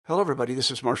Hello, everybody. This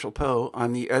is Marshall Poe.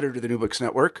 I'm the editor of the New Books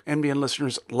Network. NBN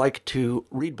listeners like to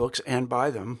read books and buy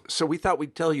them. So we thought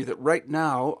we'd tell you that right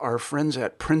now, our friends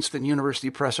at Princeton University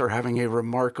Press are having a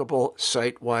remarkable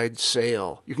site-wide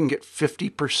sale. You can get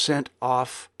 50%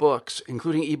 off books,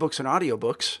 including ebooks and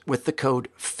audiobooks, with the code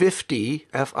 50,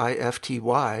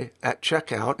 F-I-F-T-Y, at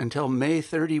checkout until May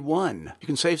 31. You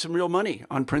can save some real money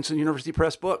on Princeton University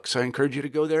Press books. I encourage you to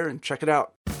go there and check it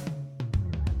out.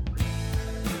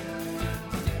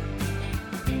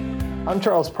 I'm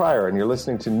Charles Pryor, and you're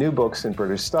listening to New Books in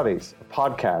British Studies, a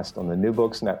podcast on the New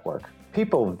Books Network.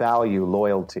 People value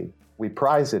loyalty. We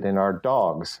prize it in our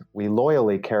dogs. We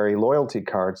loyally carry loyalty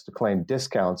cards to claim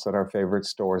discounts at our favorite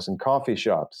stores and coffee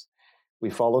shops.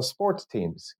 We follow sports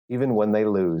teams, even when they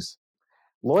lose.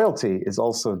 Loyalty is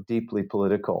also deeply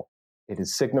political. It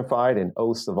is signified in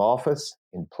oaths of office,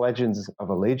 in pledges of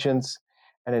allegiance,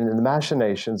 and in the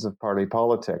machinations of party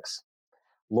politics.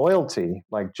 Loyalty,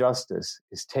 like justice,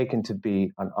 is taken to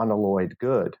be an unalloyed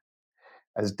good.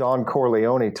 As Don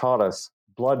Corleone taught us,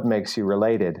 blood makes you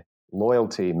related,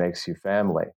 loyalty makes you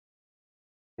family.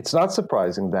 It's not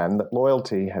surprising, then, that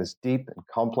loyalty has deep and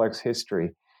complex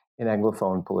history in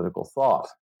Anglophone political thought.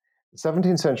 The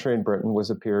 17th century in Britain was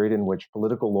a period in which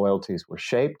political loyalties were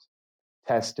shaped,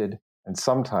 tested, and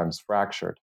sometimes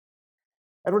fractured.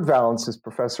 Edward Vallance is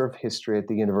professor of history at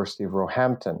the University of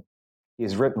Roehampton. He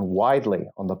has written widely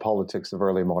on the politics of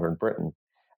early modern Britain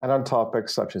and on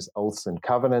topics such as oaths and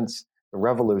covenants, the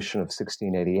Revolution of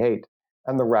 1688,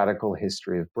 and the radical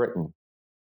history of Britain.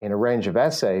 In a range of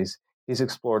essays, he's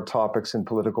explored topics in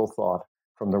political thought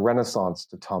from the Renaissance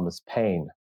to Thomas Paine.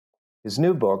 His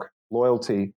new book,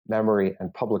 Loyalty, Memory,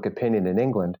 and Public Opinion in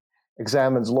England,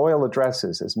 examines loyal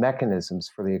addresses as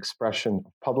mechanisms for the expression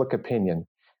of public opinion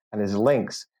and as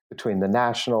links between the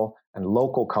national and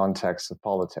local contexts of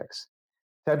politics.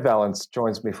 Ted Vallance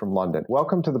joins me from London.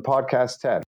 Welcome to the podcast,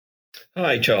 Ted.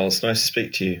 Hi, Charles. Nice to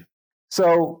speak to you.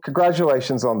 So,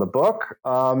 congratulations on the book.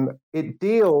 It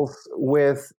deals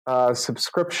with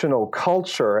subscriptional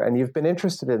culture, and you've been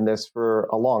interested in this for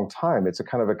a long time. It's a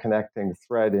kind of a connecting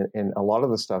thread in a lot of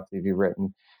the stuff that you've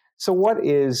written. So, what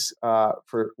is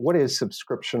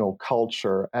subscriptional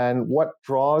culture, and what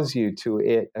draws you to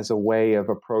it as a way of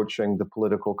approaching the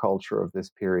political culture of this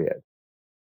period?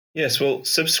 Yes, well,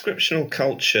 subscriptional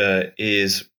culture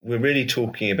we're really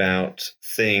talking about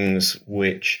things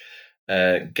which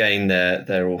gain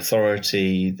their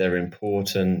authority, their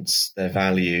importance, their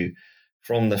value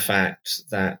from the fact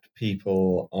that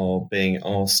people are being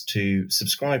asked to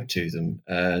subscribe to them,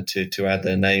 to add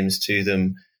their names to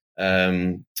them,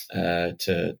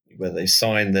 to whether they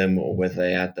sign them or whether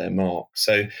they add their mark.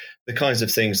 So the kinds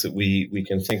of things that we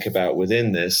can think about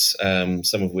within this,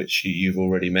 some of which you've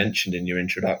already mentioned in your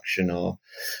introduction, are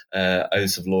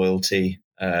oaths of loyalty,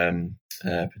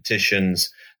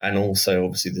 petitions, and also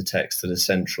obviously the texts that are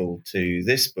central to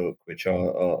this book, which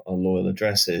are loyal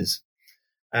addresses.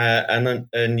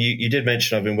 And you did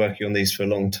mention I've been working on these for a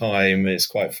long time. It's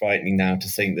quite frightening now to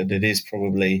think that it is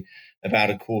probably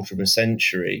about a quarter of a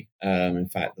century, in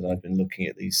fact, that I've been looking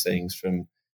at these things, from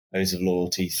oaths of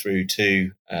loyalty through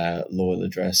to loyal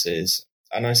addresses.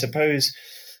 And I suppose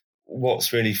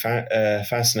what's really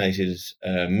fascinated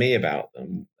me about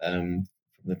them from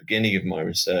the beginning of my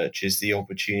research is the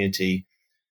opportunity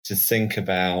to think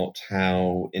about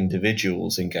how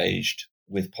individuals engaged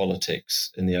with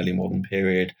politics in the early modern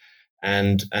period,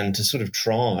 and to sort of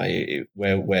try,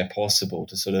 where possible,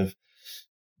 to sort of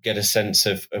get a sense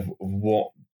of what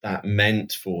that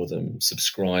meant for them,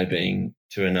 subscribing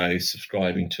to an oath,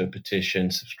 subscribing to a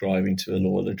petition, subscribing to a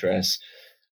loyal address,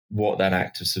 what that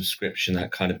act of subscription,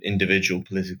 that kind of individual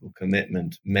political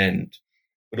commitment meant.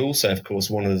 But also, of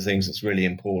course, one of the things that's really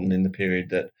important in the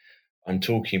period that I'm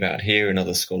talking about here and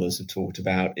other scholars have talked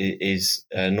about is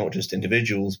not just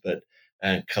individuals, but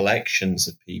collections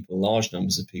of people, large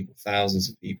numbers of people, thousands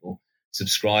of people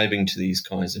subscribing to these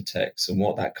kinds of texts, and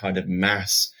what that kind of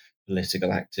mass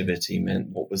political activity meant.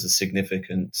 What was the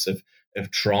significance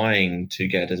of trying to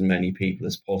get as many people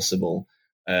as possible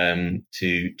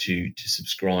to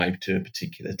subscribe to a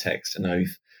particular text, an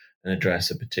oath, an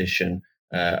address, a petition.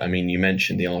 You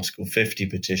mentioned the Article 50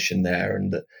 petition there,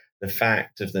 and the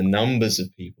fact of the numbers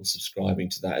of people subscribing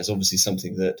to that is obviously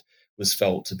something that was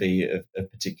felt to be of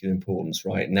particular importance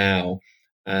right now.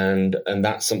 And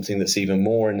that's something that's even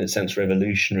more, in a sense,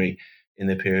 revolutionary in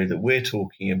the period that we're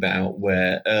talking about,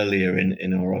 where earlier in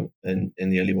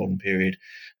the early modern period,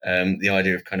 the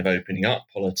idea of kind of opening up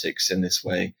politics in this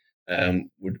way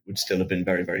would still have been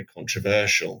very, very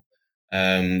controversial.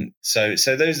 So those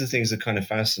are the things that kind of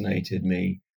fascinated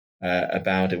me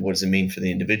about it. What does it mean for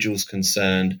the individuals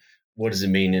concerned? what does it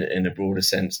mean in a broader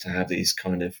sense to have these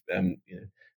kind of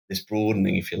this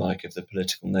broadening, if you like, of the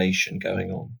political nation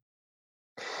going on?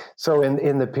 So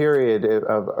in the period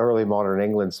of early modern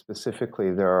England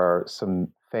specifically, there are some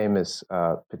famous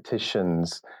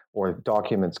petitions or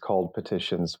documents called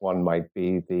petitions. One might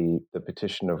be the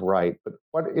Petition of Right. But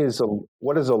what is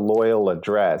a loyal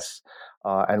address,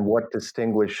 and what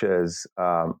distinguishes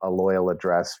a loyal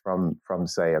address from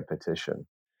say a petition?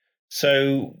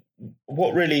 So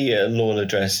what really a loyal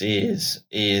address is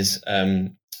a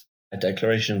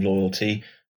declaration of loyalty,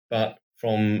 but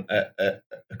from a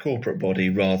corporate body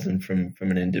rather than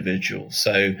from an individual.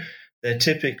 So they're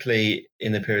typically,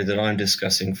 in the period that I'm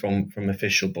discussing, from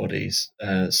official bodies,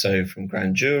 so from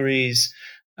grand juries,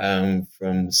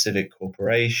 from civic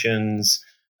corporations,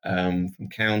 from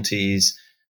counties,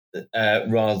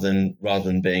 rather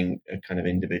than being a kind of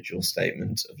individual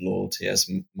statement of loyalty, as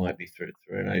might be through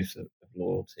an oath of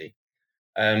loyalty.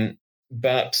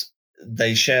 But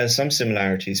they share some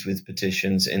similarities with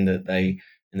petitions in that they,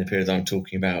 in the period that I'm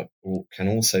talking about, can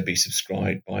also be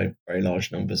subscribed by very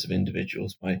large numbers of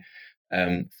individuals, by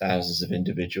thousands of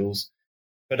individuals.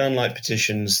 But unlike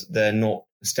petitions, they're not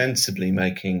ostensibly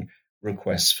making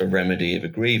requests for remedy of a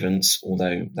grievance,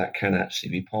 although that can actually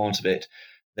be part of it.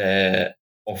 They're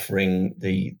offering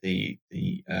the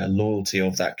loyalty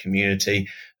of that community.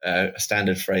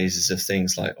 Standard phrases of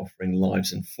things like offering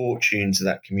lives and fortunes of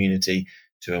that community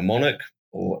to a monarch,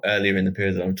 or earlier in the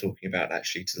period that I'm talking about,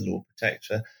 actually to the Lord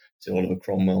Protector, to Oliver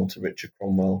Cromwell, to Richard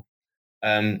Cromwell.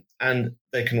 And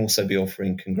they can also be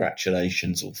offering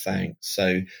congratulations or thanks.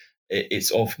 So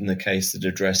it's often the case that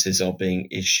addresses are being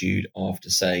issued after,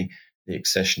 say, the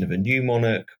accession of a new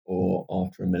monarch, or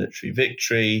after a military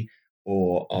victory,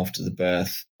 or after the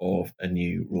birth of a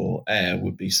new royal heir,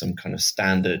 would be some kind of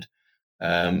standard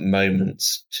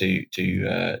moments to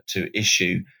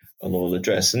issue a loyal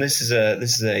address. And this is a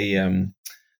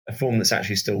form that's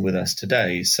actually still with us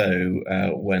today. So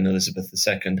when Elizabeth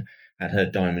II had her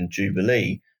Diamond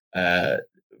Jubilee,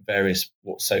 various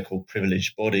so-called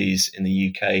privileged bodies in the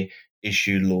UK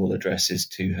issued loyal addresses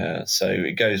to her. So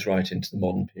it goes right into the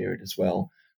modern period as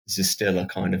well. This is still a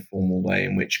kind of formal way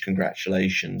in which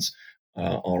congratulations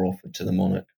are offered to the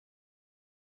monarch.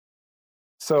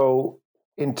 So,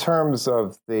 in terms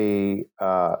of the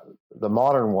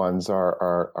modern ones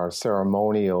are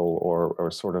ceremonial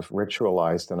or sort of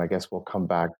ritualized, and I guess we'll come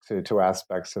back to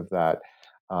aspects of that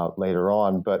later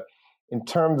on. But in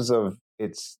terms of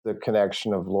the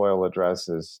connection of loyal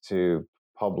addresses to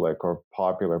public or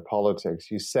popular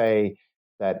politics, you say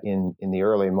that in the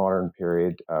early modern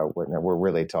period, we're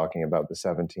really talking about the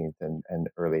 17th and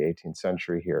early 18th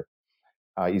century here.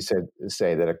 You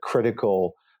say that a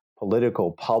critical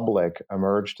political public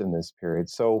emerged in this period.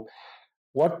 So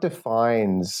what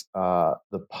defines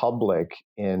the public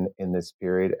in this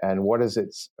period, and what is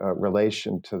its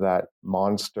relation to that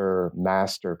master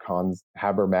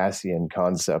Habermasian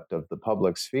concept of the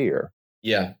public sphere?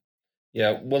 Yeah.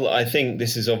 Well, I think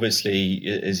this is obviously,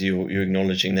 as you're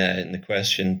acknowledging there in the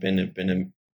question, been a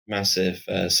massive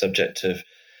subject of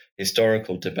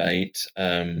historical debate.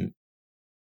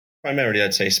 Primarily,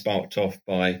 I'd say sparked off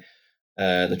by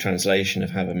the translation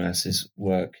of Habermas's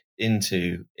work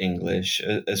into English,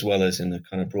 as well as in a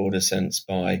kind of broader sense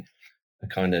by a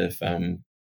kind of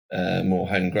more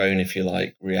homegrown, if you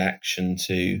like, reaction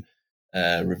to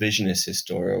revisionist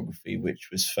historiography, which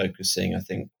was focusing, I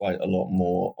think, quite a lot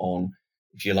more on,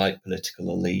 if you like, political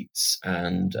elites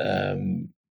and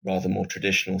rather more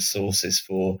traditional sources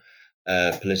for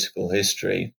political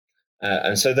history.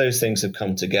 And so those things have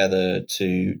come together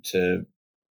to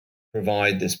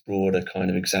provide this broader kind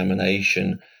of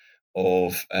examination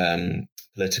of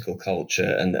political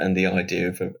culture and the idea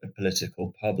of a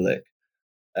political public.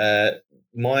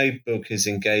 My book is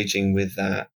engaging with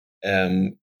that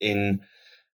in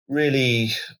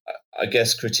really, I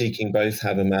guess, critiquing both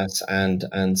Habermas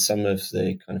and some of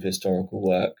the kind of historical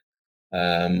work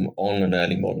on an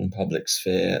early modern public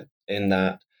sphere, in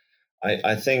that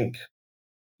I think,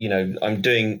 I'm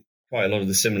doing quite a lot of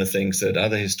the similar things that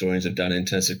other historians have done in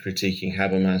terms of critiquing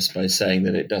Habermas by saying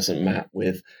that it doesn't map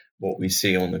with what we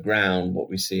see on the ground, what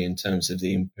we see in terms of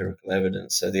the empirical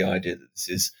evidence. So the idea that this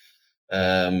is,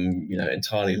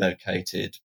 entirely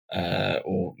located,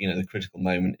 or the critical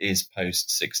moment is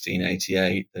post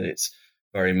 1688, that it's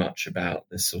very much about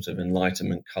this sort of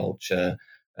Enlightenment culture,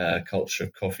 culture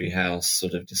of coffee house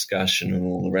sort of discussion and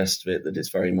all the rest of it, that it's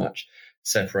very much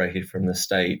separated from the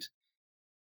state.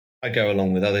 I go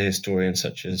along with other historians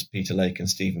such as Peter Lake and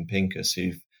Stephen Pincus,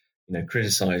 who've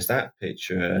criticized that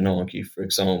picture and argue, for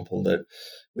example, that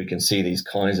we can see these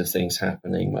kinds of things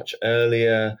happening much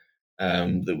earlier,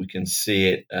 that we can see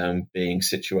it being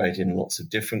situated in lots of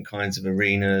different kinds of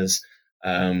arenas,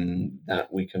 that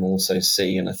we can also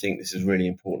see, and I think this is really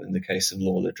important in the case of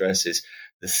loyal addresses,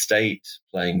 the state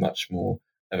playing much more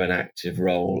of an active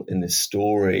role in this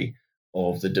story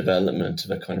of the development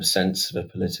of a kind of sense of a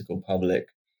political public.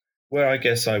 Where I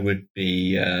guess I would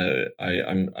be,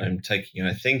 I'm taking,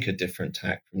 I think, a different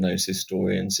tack from those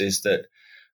historians is that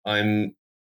I'm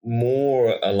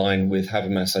more aligned with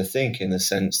Habermas, I think, in the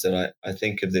sense that I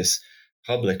think of this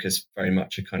public as very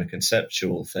much a kind of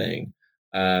conceptual thing.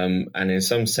 And in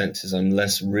some senses, I'm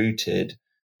less rooted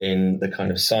in the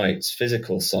kind of sites,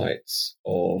 physical sites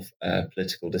of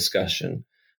political discussion.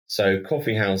 So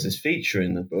coffee houses feature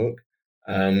in the book,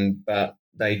 but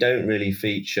they don't really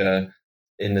feature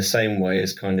in the same way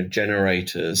as kind of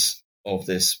generators of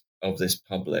this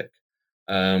public.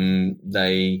 There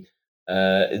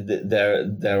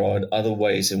are other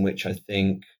ways in which I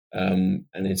think, and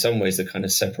in some ways, the kind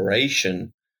of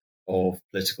separation of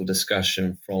political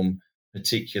discussion from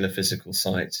particular physical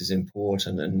sites is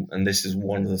important, and this is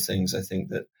one of the things I think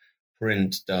that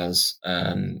print does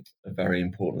very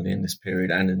importantly in this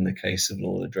period, and in the case of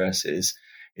loyal addresses,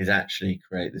 is actually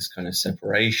create this kind of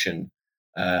separation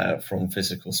from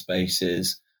physical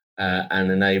spaces and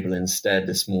enable instead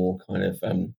this more kind of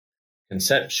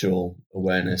conceptual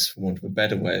awareness, for want of a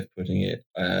better way of putting it,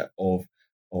 of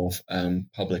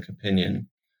public opinion.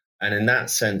 And in that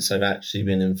sense, I've actually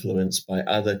been influenced by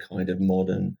other kind of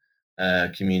modern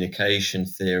communication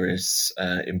theorists,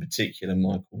 in particular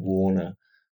Michael Warner,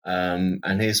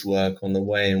 and his work on the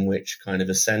way in which kind of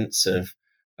a sense of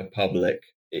a public,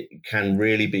 it can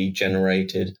really be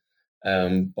generated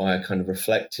by a kind of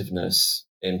reflectiveness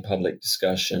in public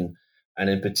discussion, and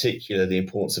in particular the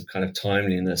importance of kind of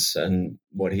timeliness and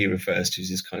what he refers to as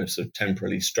this kind of sort of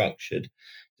temporally structured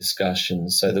discussion.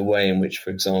 So the way in which,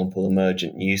 for example,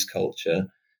 emergent news culture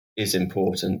is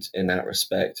important in that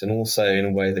respect, and also in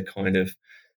a way the kind of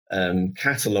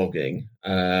cataloguing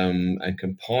and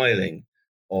compiling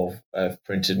of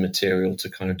printed material to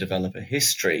kind of develop a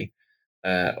history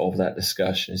of that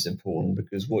discussion is important,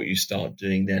 because what you start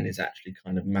doing then is actually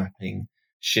kind of mapping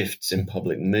shifts in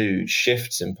public mood,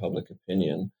 shifts in public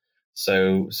opinion.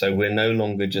 So we're no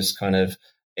longer just kind of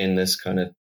in this kind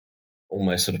of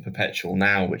almost sort of perpetual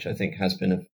now, which I think has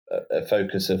been a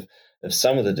focus of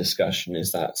some of the discussion,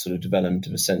 is that sort of development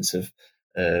of a sense of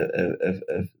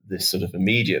this sort of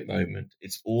immediate moment.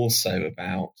 It's also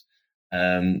about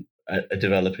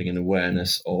developing an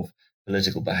awareness of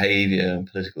political behavior and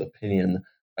political opinion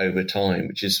over time,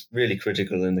 which is really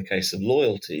critical in the case of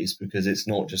loyalties, because it's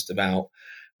not just about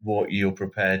what you're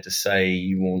prepared to say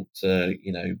you want to,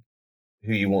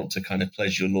 who you want to kind of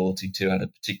pledge your loyalty to at a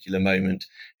particular moment,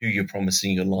 who you're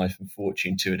promising your life and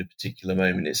fortune to at a particular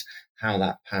moment. It's how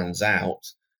that pans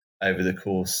out over the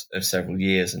course of several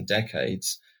years and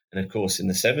decades. And of course, in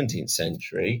the 17th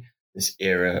century, this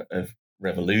era of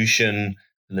revolution,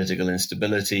 political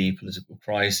instability, political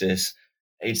crisis,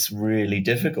 it's really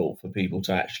difficult for people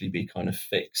to actually be kind of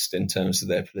fixed in terms of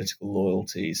their political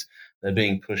loyalties. They're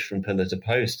being pushed from pillar to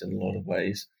post in a lot of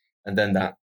ways. And then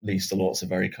that leads to lots of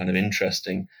very kind of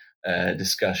interesting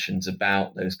discussions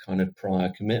about those kind of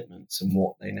prior commitments and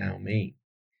what they now mean.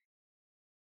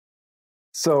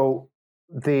 So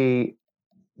the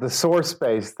source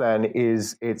base then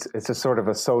is it's a sort of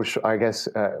a social, I guess,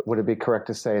 would it be correct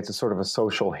to say it's a sort of a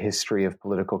social history of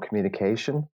political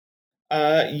communication?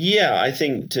 Yeah, I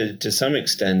think to some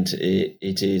extent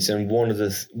it is, and one of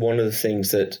the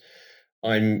things that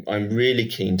I'm really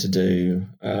keen to do,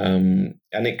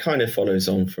 and it kind of follows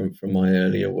on from my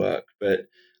earlier work, but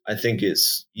I think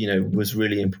it's was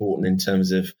really important in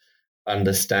terms of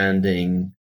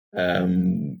understanding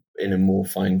in a more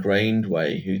fine-grained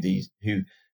way who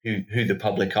the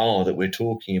public are that we're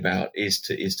talking about, is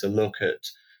to look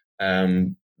at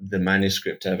the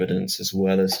manuscript evidence as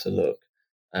well as to look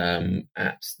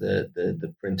at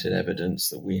the printed evidence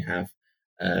that we have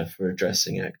for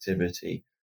addressing activity.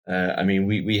 I mean,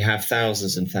 we have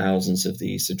thousands and thousands of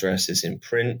these addresses in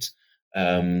print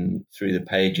through the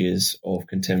pages of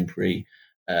contemporary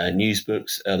news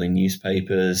books, early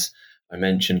newspapers. I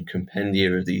mentioned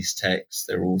compendia of these texts.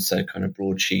 They're also kind of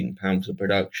broadsheet and pamphlet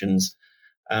productions.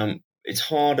 It's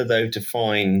harder, though, to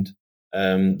find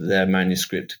their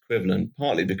manuscript equivalent,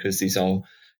 partly because these are,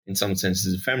 in some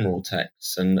senses, ephemeral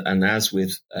texts. And as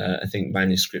with, I think,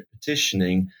 manuscript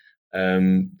petitioning,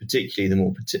 particularly the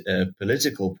more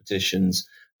political petitions,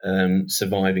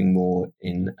 surviving more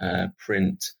in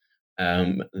print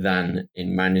than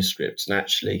in manuscripts. And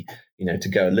actually, to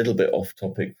go a little bit off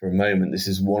topic for a moment, this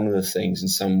is one of the things in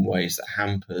some ways that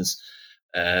hampers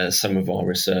some of our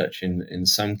research in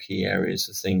some key areas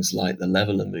of things like the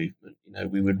Leveller movement.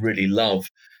 We would really love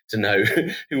to know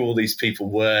who all these people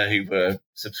were who were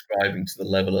subscribing to the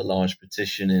Leveller large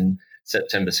petition in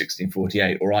September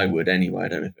 1648, or I would anyway. I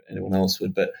don't know if anyone else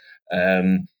would, but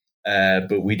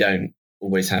we don't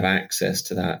always have access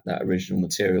to that original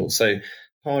material. So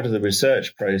part of the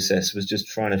research process was just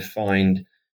trying to find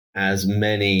as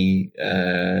many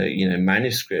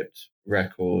manuscript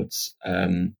records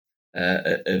of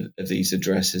these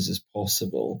addresses as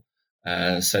possible.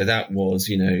 So that was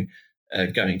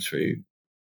going through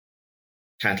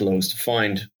catalogues to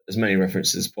find as many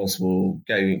references as possible,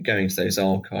 going to those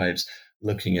archives,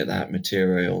 looking at that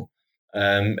material.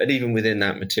 And even within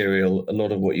that material, a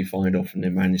lot of what you find often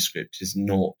in manuscript is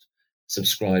not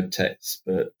subscribed texts,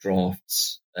 but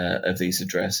drafts of these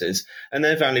addresses. And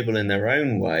they're valuable in their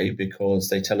own way because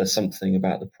they tell us something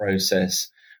about the process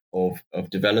of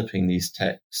developing these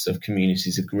texts, of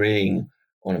communities agreeing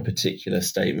on a particular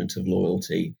statement of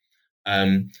loyalty.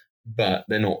 But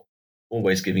they're not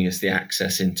always giving us the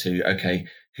access into, okay,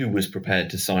 who was prepared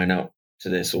to sign up to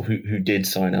this, or who did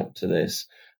sign up to this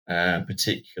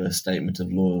particular statement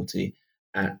of loyalty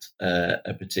at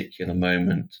a particular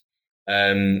moment.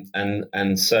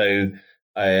 And so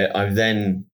I've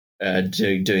then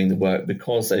doing the work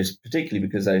particularly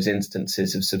because those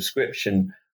instances of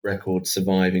subscription records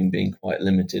surviving being quite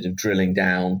limited, of drilling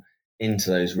down into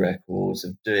those records,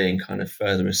 of doing kind of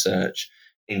further research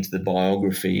into the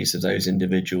biographies of those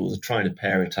individuals, of trying to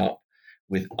pair it up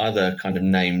with other kind of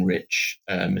name-rich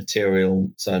material.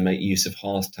 So I make use of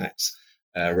Hearth tax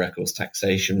records,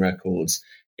 taxation records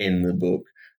in the book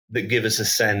that give us a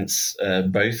sense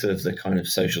both of the kind of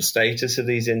social status of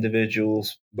these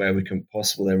individuals, where we can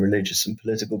possible their religious and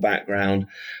political background,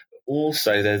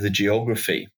 also the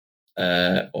geography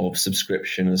of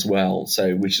subscription as well.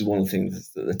 So, which is one of the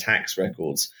things that the tax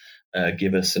records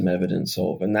give us some evidence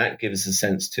of, and that gives us a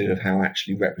sense too of how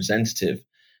actually representative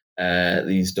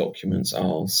these documents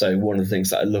are. So, one of the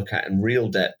things that I look at in real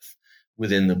depth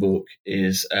within the book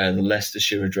is the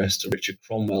Leicestershire address to Richard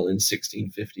Cromwell in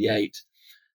 1658.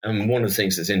 And one of the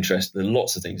things that's interesting, there are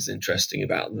lots of things that's interesting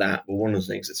about that, but one of the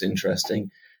things that's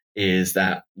interesting is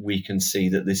that we can see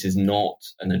that this is not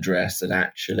an address that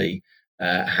actually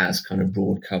has kind of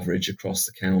broad coverage across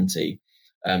the county.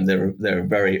 There are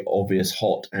very obvious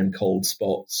hot and cold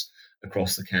spots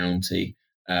across the county,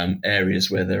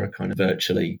 areas where there are kind of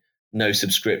virtually no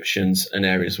subscriptions, and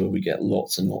areas where we get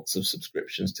lots and lots of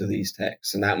subscriptions to these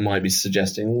texts. And that might be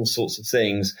suggesting all sorts of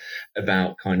things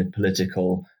about kind of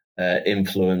political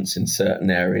influence in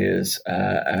certain areas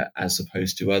as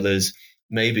opposed to others.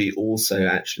 Maybe also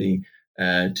actually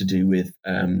to do with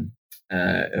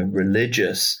a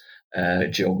religious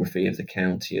geography of the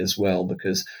county as well,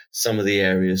 because some of the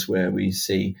areas where we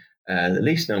see the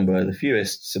least number, the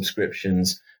fewest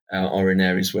subscriptions, are in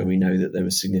areas where we know that there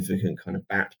was significant kind of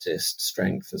Baptist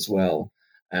strength as well,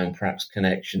 and perhaps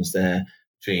connections there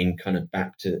between kind of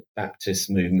Baptist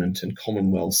movement and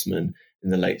Commonwealthsmen in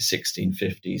the late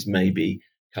 1650s maybe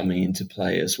coming into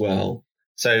play as well.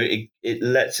 So it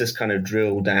lets us kind of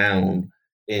drill down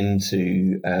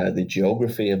into the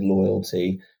geography of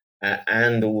loyalty,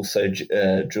 and also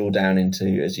drill down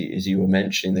into, as you were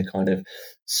mentioning, the kind of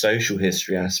social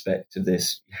history aspect of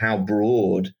this. How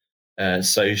broad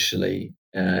socially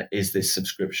is this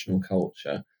subscriptional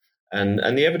culture?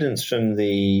 And the evidence from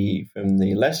the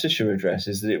Leicestershire address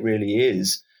is that it really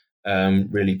is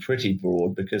really pretty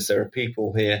broad, because there are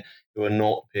people here who are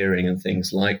not appearing in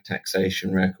things like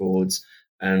taxation records,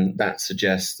 and that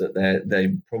suggests that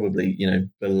they're probably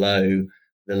below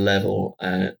the level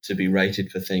to be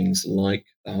rated for things like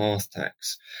the hearth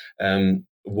tax.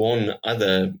 One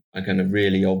other kind of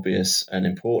really obvious and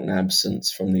important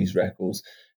absence from these records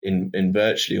in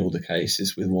virtually all the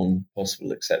cases, with one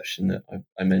possible exception that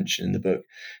I mentioned in the book,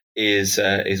 is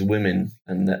women,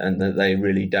 and that they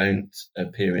really don't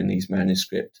appear in these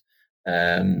manuscript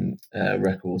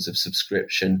records of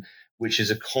subscription, which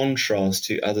is a contrast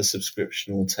to other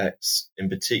subscriptional texts, in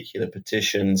particular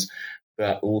petitions,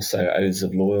 but also oaths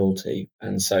of loyalty.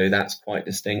 And so that's quite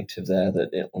distinctive there,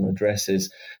 that on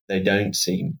addresses they don't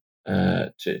seem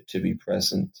to be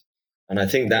present. And I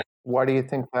think that. Why do you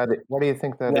think that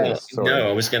is? Sorry. No,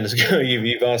 I was going to go.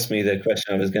 You've asked me the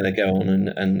question. I was going to go on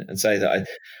and say that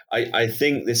I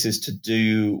think this is to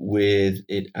do with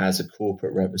it as a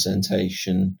corporate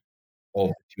representation of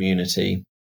the community,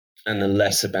 and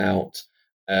less about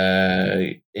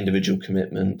individual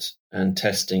commitment and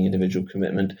testing individual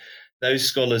commitment. Those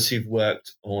scholars who've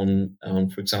worked on,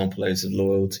 for example, oaths of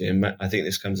loyalty, and I think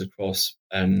this comes across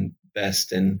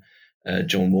best in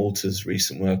John Walter's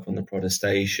recent work on the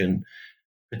protestation,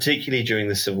 particularly during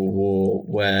the Civil War,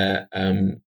 where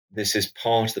this is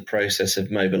part of the process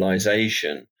of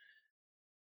mobilization.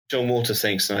 John Walter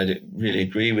thinks, and I really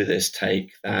agree with this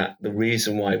take, that the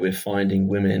reason why we're finding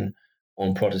women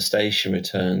on protestation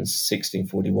returns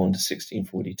 1641 to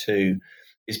 1642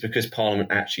 is because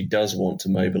Parliament actually does want to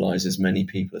mobilize as many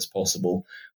people as possible,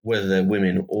 whether they're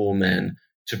women or men,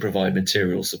 to provide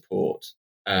material support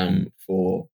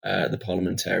for the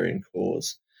parliamentarian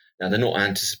cause. Now, they're not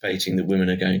anticipating that women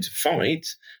are going to fight,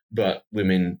 but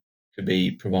women could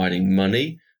be providing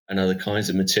money and other kinds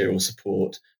of material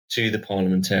support to the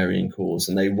parliamentarian cause,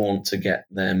 and they want to get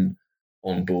them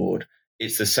on board.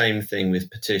 It's the same thing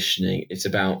with petitioning. It's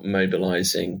about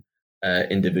mobilizing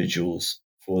individuals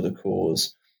for the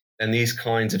cause. And these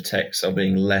kinds of texts are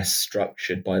being less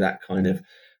structured by that kind of,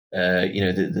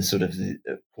 the sort of the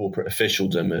corporate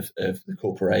officialdom of the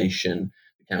corporation,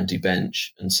 the county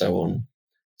bench, and so on.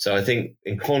 So I think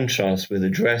in contrast with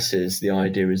addresses, the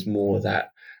idea is more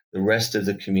that the rest of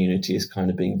the community is kind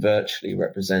of being virtually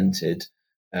represented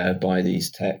by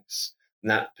these texts. And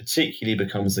that particularly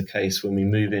becomes the case when we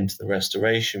move into the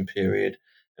Restoration period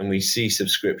and we see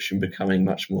subscription becoming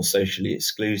much more socially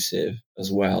exclusive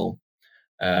as well.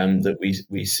 That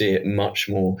we see it much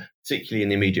more, particularly in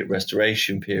the immediate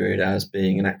Restoration period, as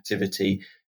being an activity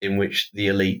in which the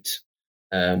elite,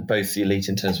 both the elite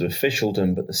in terms of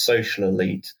officialdom, but the social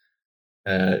elite,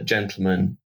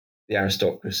 gentlemen, the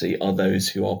aristocracy, are those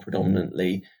who are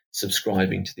predominantly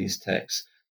subscribing to these texts.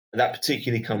 And that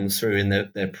particularly comes through in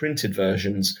their printed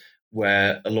versions,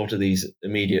 where a lot of these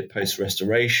immediate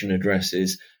post-Restoration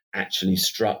addresses actually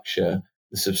structure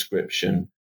the subscription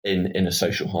in a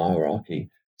social hierarchy.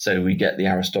 So we get the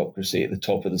aristocracy at the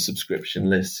top of the subscription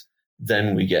list,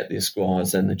 then we get the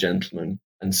esquires, then the gentlemen,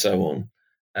 and so on.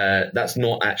 That's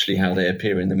not actually how they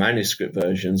appear in the manuscript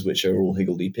versions, which are all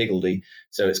higgledy-piggledy.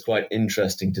 So it's quite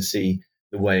interesting to see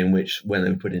the way in which, when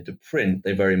they were put into print,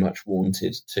 they very much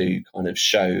wanted to kind of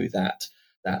show that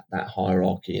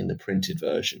hierarchy in the printed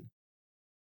version.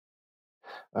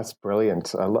 That's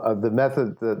brilliant.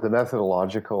 The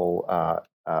methodological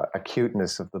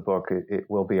acuteness of the book, it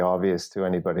will be obvious to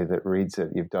anybody that reads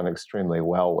it. You've done extremely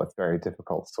well with very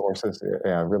difficult sources.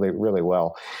 Yeah, really, really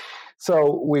well.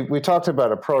 So we talked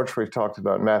about approach, we've talked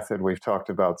about method, we've talked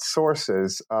about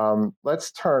sources.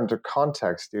 Let's turn to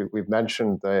context. We've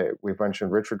mentioned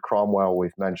Richard Cromwell,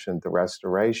 we've mentioned the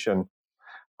Restoration,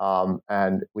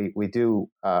 and we do.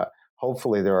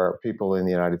 Hopefully, there are people in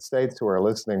the United States who are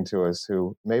listening to us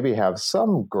who maybe have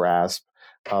some grasp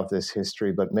of this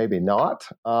history, but maybe not.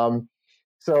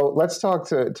 So let's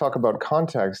talk about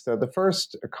context. The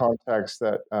first context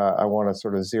that I want to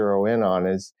sort of zero in on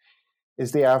is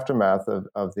the aftermath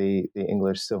of the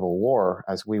English Civil War,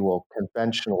 as we will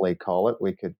conventionally call it.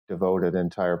 We could devote an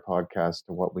entire podcast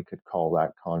to what we could call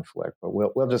that conflict, but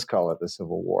we'll just call it the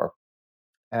Civil War.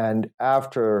 And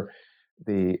after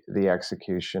the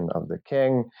execution of the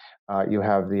king, you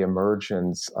have the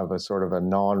emergence of a sort of a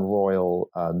non-royal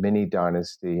mini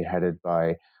dynasty headed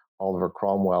by Oliver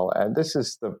Cromwell. And this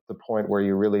is the point where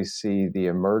you really see the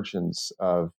emergence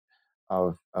of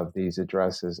these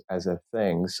addresses as a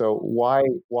thing. So why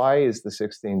is the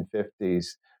 1650s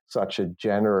such a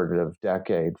generative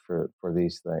decade for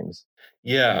these things?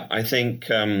 Yeah, I think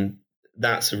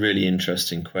that's a really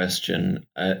interesting question.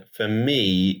 For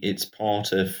me, it's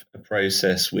part of a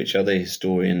process which other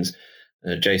historians,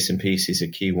 Jason Peace is a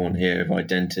key one here, have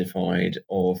identified,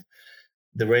 of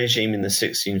the regime in the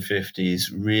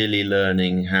 1650s really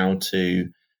learning how to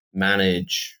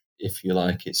manage, if you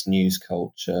like, its news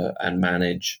culture and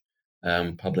manage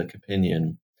public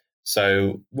opinion.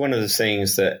 So one of the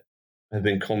things that have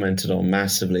been commented on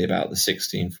massively about the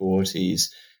 1640s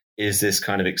is this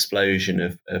kind of explosion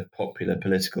of popular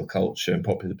political culture and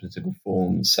popular political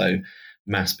forms. So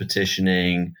mass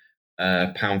petitioning,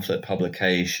 pamphlet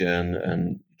publication,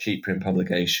 and cheap print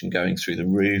publication going through the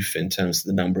roof in terms of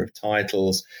the number of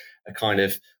titles, a kind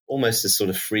of almost a sort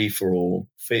of free-for-all,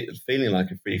 feeling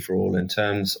like a free-for-all in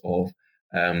terms of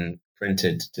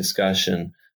printed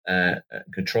discussion,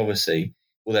 controversy.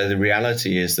 Although the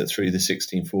reality is that through the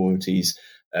 1640s,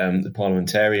 the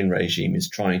parliamentarian regime is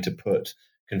trying to put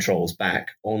controls back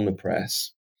on the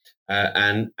press.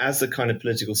 And as the kind of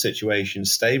political situation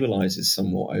stabilizes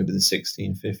somewhat over the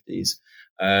 1650s,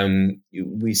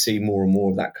 we see more and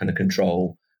more of that kind of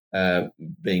control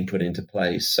being put into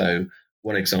place. So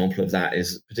one example of that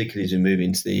is particularly as we move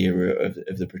into the era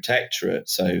of the Protectorate.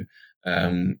 So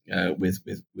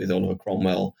with Oliver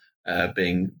Cromwell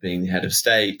being the head of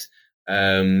state,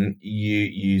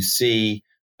 you see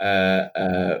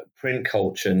print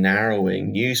culture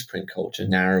narrowing, newsprint culture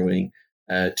narrowing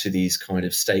to these kind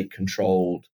of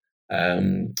state-controlled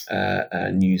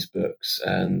news books,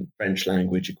 French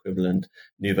language equivalent,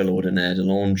 Nouvel Ordinaire de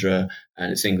Londres,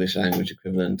 and its English language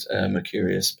equivalent,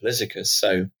 Mercurius Politicus.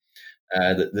 So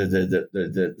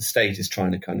the state is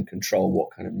trying to kind of control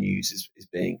what kind of news is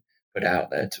being put out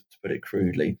there, to put it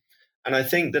crudely. And I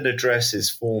think that addresses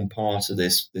form part of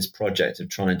this project of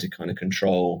trying to kind of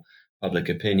control public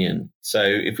opinion. So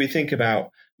if we think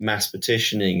about mass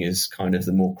petitioning as kind of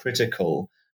the more critical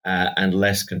and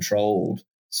less controlled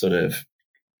sort of,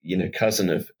 cousin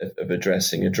of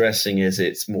addressing is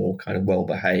it's more kind of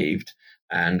well-behaved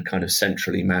and kind of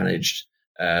centrally managed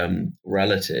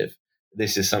relative.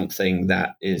 This is something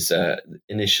that is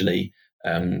initially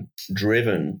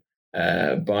driven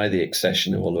by the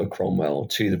accession of Oliver Cromwell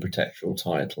to the protectoral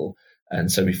title.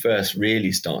 And so we first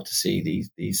really start to see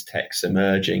these texts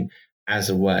emerging as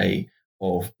a way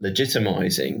of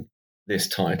legitimizing this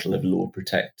title of Lord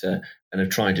Protector and of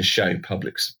trying to show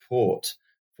public support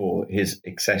for his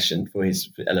accession, for his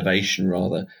elevation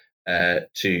rather,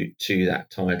 to that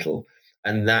title.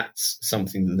 And that's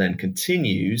something that then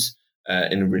continues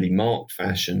in a really marked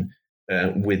fashion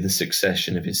with the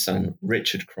succession of his son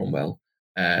Richard Cromwell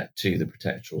to the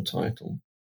protectoral title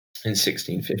in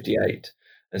 1658.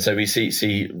 And so we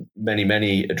see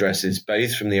many addresses,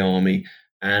 both from the army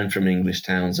and from English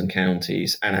towns and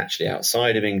counties, and actually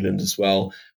outside of England as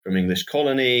well, from English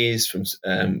colonies, from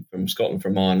Scotland,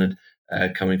 from Ireland,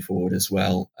 coming forward as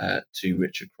well to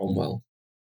Richard Cromwell.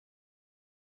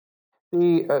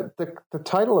 The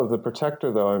title of the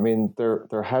protector, though, I mean,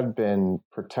 there had been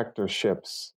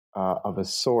protectorships of a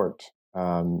sort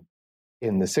in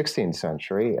the 16th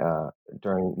century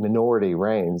during minority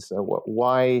reigns.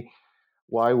 Why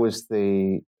was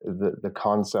the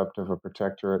concept of a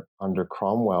protectorate under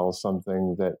Cromwell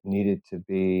something that needed to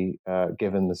be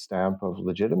given the stamp of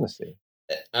legitimacy?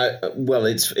 Well,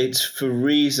 it's for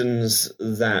reasons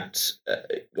that,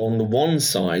 on the one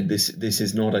side, this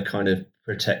is not a kind of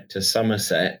protector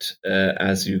Somerset,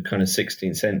 as you kind of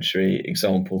 16th century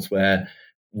examples where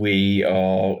we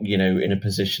are, in a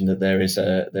position that there is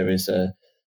a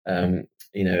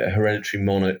hereditary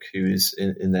monarch who is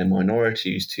in their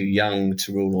minority, who's too young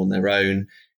to rule on their own,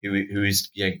 who is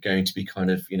going to be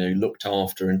kind of looked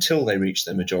after until they reach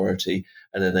their majority,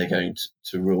 and then they're going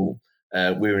to rule.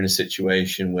 We're in a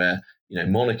situation where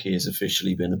monarchy has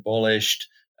officially been abolished.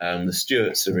 The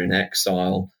Stuarts are in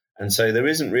exile, and so there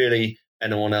isn't really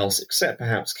anyone else except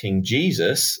perhaps King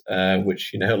Jesus,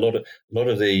 which a lot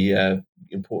of the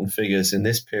important figures in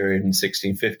this period in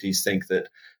 1650s think that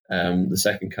the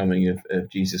second coming of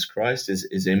Jesus Christ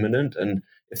is imminent, and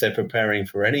if they're preparing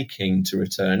for any king to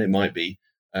return, it might be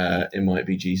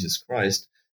Jesus Christ.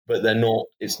 But they're not.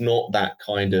 It's not that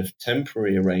kind of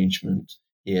temporary arrangement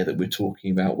here that we're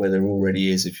talking about, where there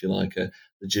already is, if you like, a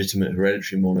legitimate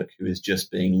hereditary monarch who is just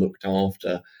being looked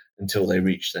after until they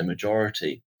reach their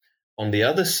majority. On the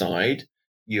other side,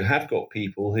 you have got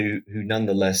people who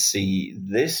nonetheless see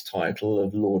this title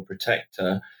of Lord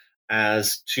Protector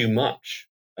as too much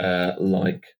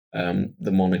like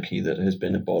the monarchy that has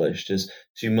been abolished, as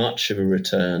too much of a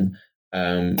return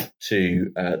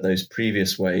to those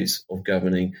previous ways of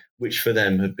governing, which for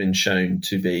them have been shown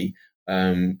to be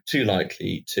too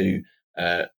likely to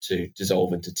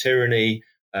dissolve into tyranny,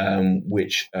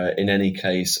 which in any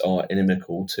case are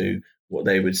inimical to what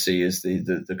they would see as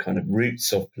the kind of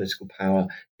roots of political power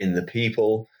in the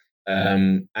people.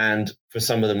 And for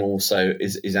some of them also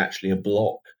is actually a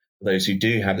block. For those who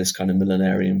do have this kind of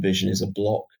millenarian vision, is a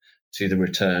block to the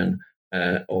return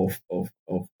of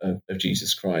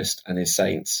Jesus Christ and his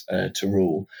saints to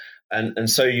rule. And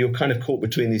so you're kind of caught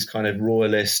between these kind of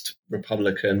royalist,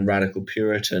 Republican, radical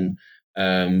Puritan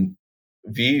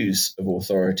views of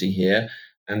authority here.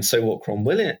 And so what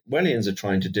Cromwellians are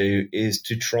trying to do is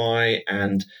to try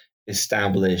and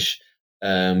establish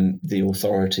the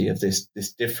authority of this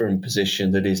different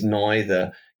position that is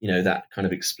neither, that kind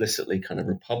of explicitly kind of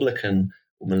Republican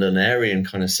or millenarian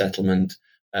kind of settlement,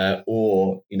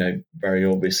 or, very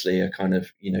obviously a kind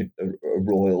of, a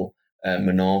royal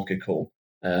monarchical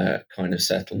kind of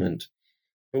settlement.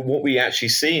 But what we actually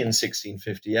see in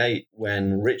 1658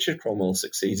 when Richard Cromwell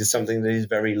succeeds is something that is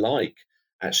very like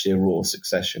actually a royal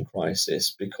succession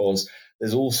crisis, because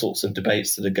there's all sorts of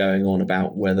debates that are going on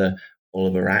about whether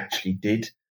Oliver actually did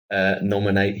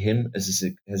nominate him as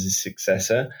his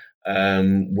successor,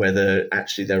 whether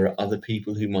actually there are other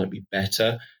people who might be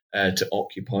better to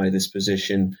occupy this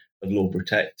position of Lord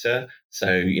Protector.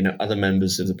 So, other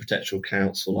members of the Protectoral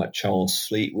Council like Charles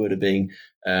Fleetwood are being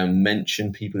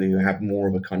mentioned, people who have more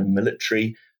of a kind of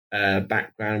military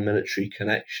background military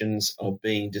connections are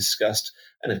being discussed.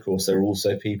 And of course, there are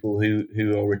also people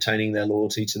who are retaining their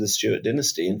loyalty to the Stuart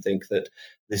dynasty and think that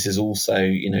this is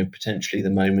also, potentially the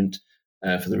moment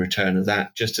for the return of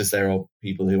that, just as there are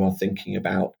people who are thinking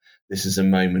about this is a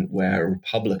moment where a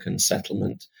Republican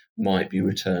settlement might be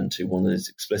returned to, one that is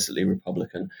explicitly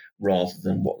Republican, rather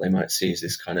than what they might see as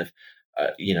this kind of,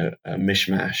 a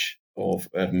mishmash of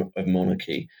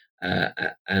monarchy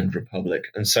and republic.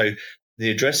 And so the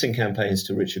addressing campaigns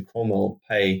to Richard Cromwell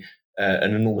play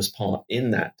an enormous part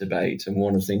in that debate. And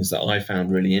one of the things that I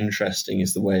found really interesting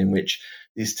is the way in which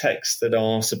these texts that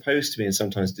are supposed to be and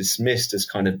sometimes dismissed as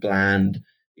kind of bland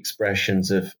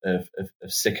expressions of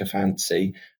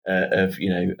sycophancy, of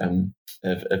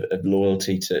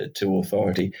loyalty to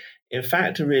authority, in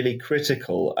fact, are really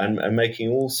critical and making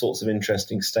all sorts of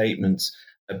interesting statements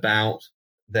about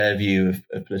their view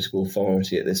of political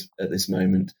authority at this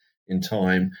moment in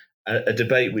time. A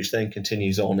debate which then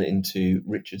continues on into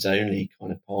Richard's only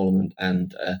kind of parliament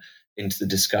and into the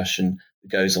discussion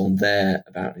that goes on there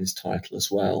about his title as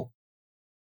well.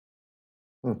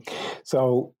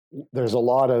 So there's a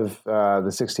lot of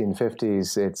the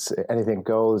 1650s. It's anything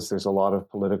goes. There's a lot of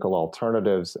political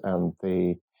alternatives, and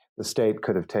the state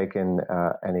could have taken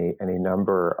any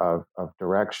number of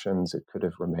directions. It could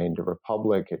have remained a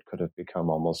republic. It could have become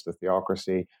almost a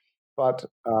theocracy, but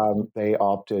they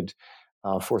opted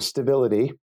for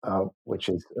stability, which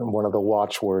is one of the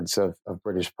watchwords of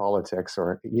British politics,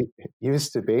 or it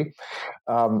used to be.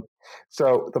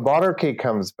 So the monarchy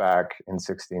comes back in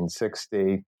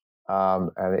 1660,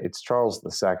 and it's Charles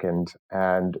II,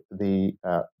 and the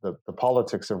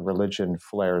politics of religion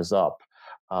flares up.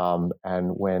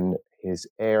 And when his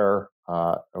heir,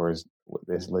 or his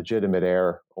legitimate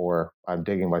heir, or I'm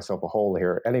digging myself a hole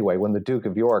here. Anyway, when the Duke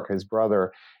of York, his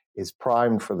brother, is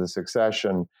primed for the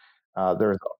succession,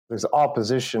 there's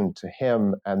opposition to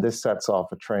him, and this sets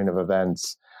off a train of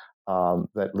events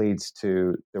that leads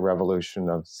to the Revolution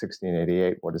of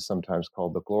 1688, what is sometimes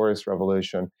called the Glorious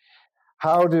Revolution.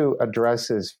 How do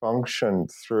addresses function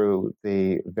through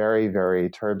the very, very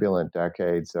turbulent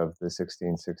decades of the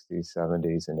 1660s,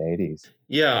 70s, and 80s?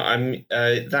 Yeah,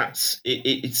 that's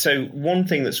it. So one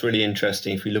thing that's really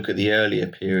interesting, if we look at the earlier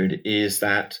period, is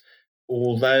that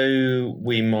although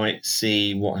we might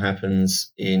see what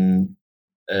happens in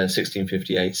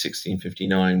 1658,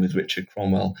 1659 with Richard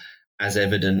Cromwell as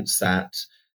evidence that,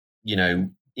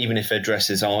 even if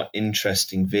addresses are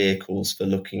interesting vehicles for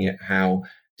looking at how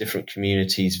different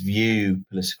communities view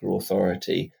political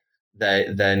authority,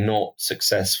 they're not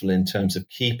successful in terms of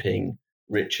keeping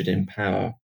Richard in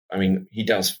power. I mean, he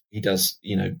does,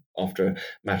 after a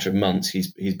matter of months,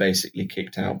 he's basically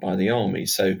kicked out by the army.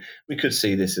 So we could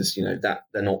see this as, that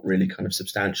they're not really kind of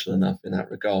substantial enough in that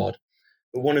regard.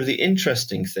 But one of the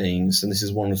interesting things, and this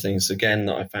is one of the things, again,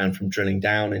 that I found from drilling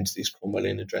down into these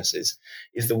Cromwellian addresses,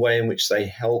 is the way in which they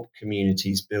help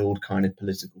communities build kind of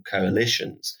political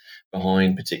coalitions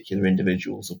behind particular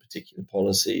individuals or particular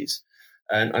policies.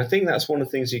 And I think that's one of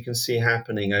the things you can see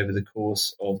happening over the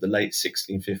course of the late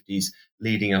 1650s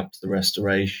leading up to the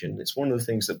Restoration. It's one of the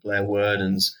things that Blair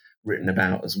Worden's written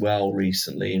about as well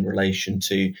recently in relation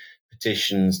to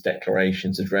petitions,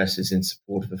 declarations, addresses in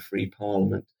support of a free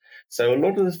parliament. So a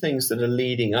lot of the things that are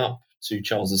leading up to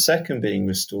Charles II being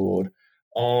restored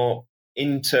are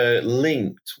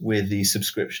interlinked with the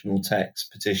subscriptional texts,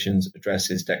 petitions,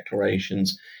 addresses,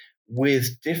 declarations,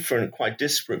 with different, quite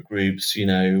disparate groups,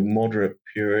 moderate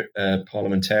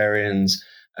parliamentarians,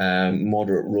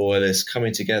 moderate royalists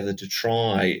coming together to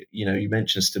try, you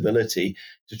mentioned stability,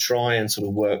 to try and sort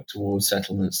of work towards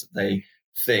settlements that they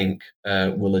think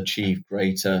will achieve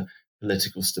greater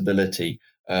political stability.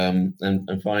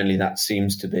 And finally, that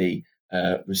seems to be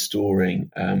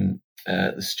restoring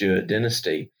the Stuart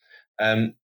dynasty.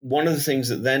 One of the things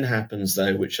that then happens,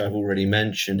 though, which I've already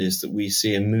mentioned, is that we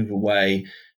see a move away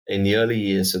in the early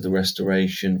years of the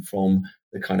Restoration from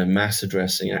the kind of mass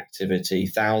addressing activity,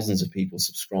 thousands of people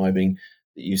subscribing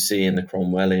that you see in the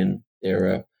Cromwellian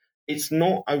era. It's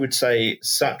not, I would say,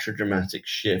 such a dramatic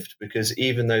shift, because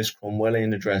even those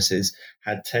Cromwellian addresses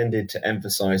had tended to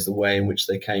emphasize the way in which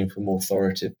they came from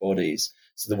authoritative bodies,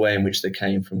 so the way in which they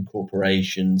came from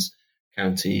corporations,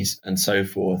 counties, and so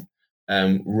forth,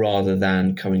 rather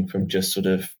than coming from just sort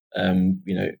of,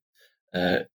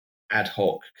 ad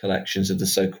hoc collections of the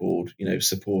so-called,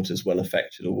 supporters, well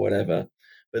affected or whatever.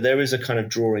 But there is a kind of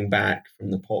drawing back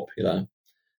from the popular.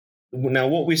 Now,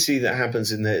 what we see that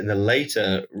happens in the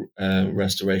later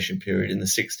Restoration period, in the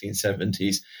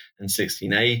 1670s and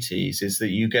 1680s, is that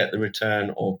you get the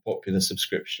return of popular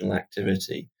subscriptional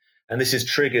activity. And this is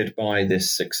triggered by this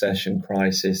succession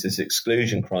crisis, this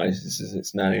exclusion crisis, as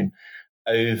it's known,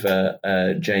 over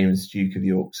James, Duke of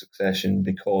York's succession,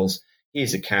 because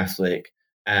he's a Catholic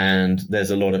and there's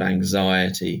a lot of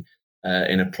anxiety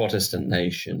in a Protestant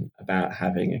nation about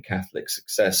having a Catholic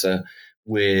successor,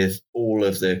 with all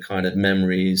of the kind of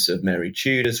memories of Mary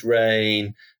Tudor's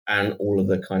reign and all of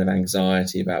the kind of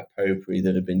anxiety about popery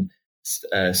that have been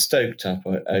stoked up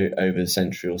over a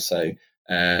century or so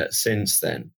since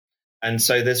then. And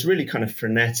so there's really kind of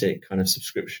frenetic kind of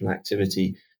subscription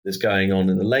activity that's going on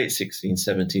in the late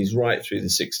 1670s right through the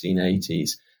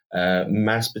 1680s.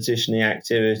 Mass petitioning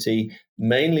activity,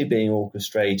 mainly being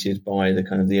orchestrated by the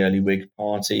kind of the early Whig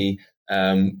Party,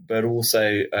 but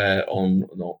also on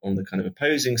the kind of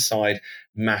opposing side,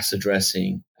 mass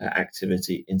addressing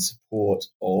activity in support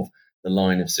of the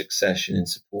line of succession, in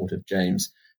support of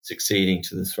James succeeding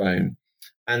to the throne.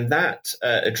 And that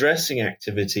addressing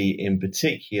activity in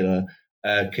particular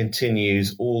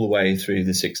continues all the way through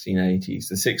the 1680s.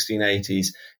 The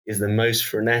 1680s is the most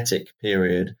frenetic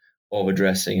period of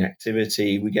addressing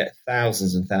activity. We get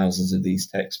thousands and thousands of these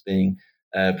texts being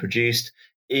produced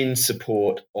in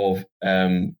support of,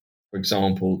 for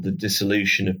example, the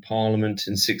dissolution of Parliament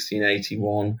in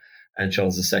 1681, and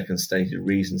Charles II stated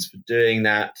reasons for doing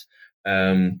that,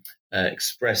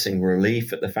 expressing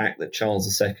relief at the fact that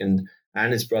Charles II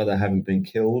and his brother haven't been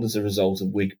killed as a result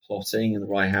of Whig plotting in the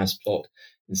Rye House plot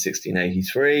in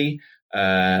 1683,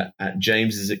 at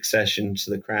James's accession to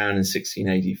the crown in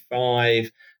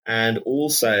 1685, and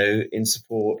also in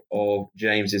support of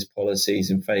James's policies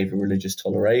in favour of religious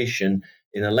toleration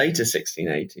in the later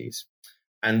 1680s.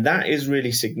 And that is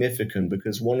really significant,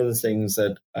 because one of the things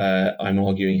that I'm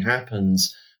arguing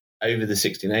happens over the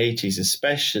 1680s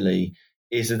especially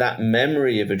is that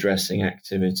memory of addressing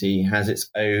activity has its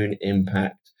own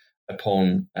impact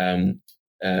upon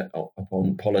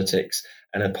politics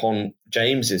and upon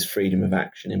James's freedom of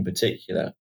action in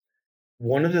particular.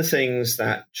 One of the things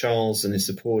that Charles and his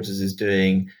supporters is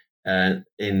doing in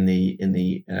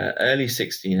the early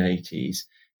 1680s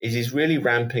is he's really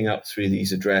ramping up through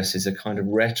these addresses a kind of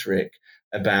rhetoric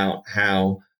about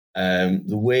how the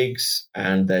Whigs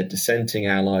and their dissenting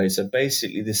allies are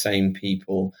basically the same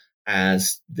people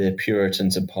as the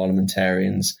Puritans and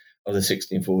parliamentarians of the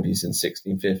 1640s and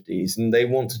 1650s, and they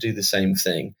want to do the same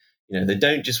thing. You know, they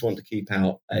don't just want to keep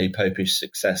out a popish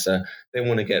successor. They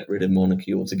want to get rid of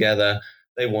monarchy altogether.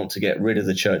 They want to get rid of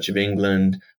the Church of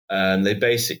England. They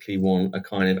basically want a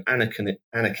kind of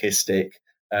anarchistic,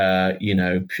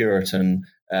 Puritan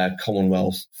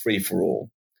Commonwealth free for all.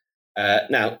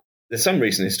 Now, there's some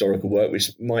recent historical work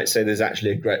which might say there's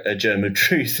actually a germ of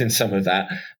truth in some of that,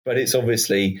 but it's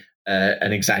obviously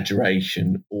an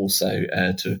exaggeration also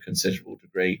to a considerable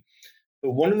degree.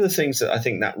 But one of the things that I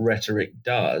think that rhetoric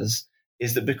does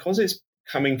is that because it's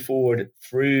coming forward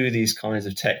through these kinds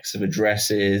of texts of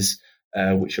addresses,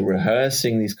 which are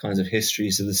rehearsing these kinds of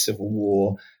histories of the Civil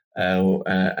War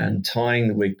and tying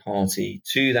the Whig Party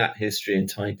to that history and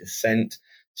tying dissent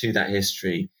to that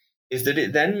history, is that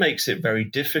it then makes it very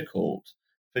difficult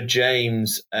for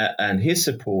James and his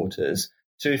supporters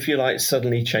to, if you like,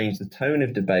 suddenly change the tone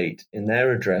of debate in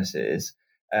their addresses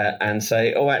and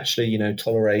say, oh, actually,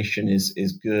 toleration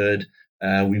is good.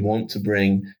 We want to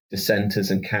bring dissenters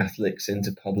and Catholics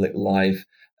into public life.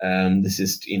 This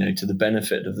is, to the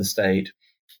benefit of the state,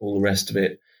 all the rest of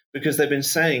it, because they've been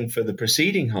saying for the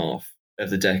preceding half of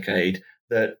the decade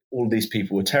that all these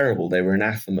people were terrible. They were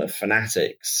anathema,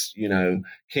 fanatics,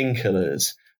 king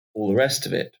killers, all the rest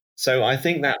of it. So I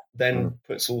think that then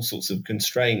puts all sorts of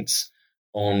constraints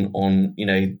on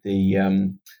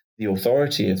the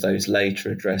authority of those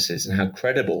later addresses and how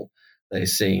credible they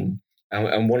seem.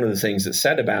 And one of the things that's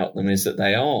said about them is that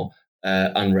they are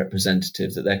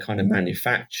unrepresentative, that they're kind of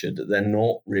manufactured, that they're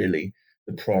not really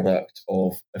the product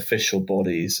of official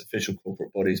bodies, official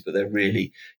corporate bodies, but they're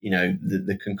really,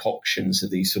 the concoctions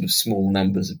of these sort of small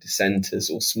numbers of dissenters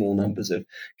or small numbers of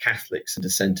Catholics and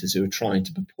dissenters who are trying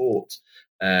to purport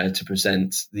to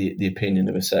present the opinion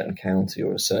of a certain county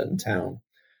or a certain town.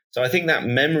 So I think that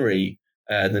memory,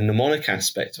 the mnemonic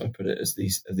aspect, if I put it as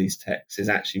these texts, is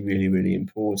actually really, really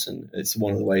important. It's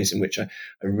one of the ways in which I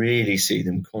really see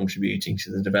them contributing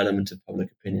to the development of public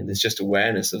opinion. There's just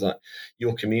awareness of that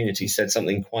your community said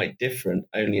something quite different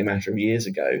only a matter of years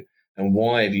ago, and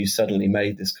why have you suddenly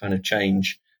made this kind of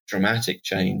change, dramatic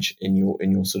change in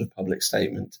your sort of public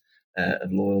statement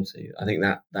of loyalty? I think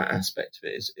that aspect of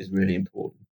it is really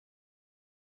important.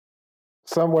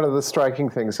 One of the striking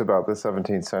things about the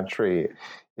 17th century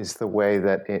is the way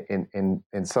that,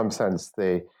 in some sense,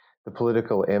 the the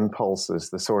political impulses,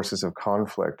 the sources of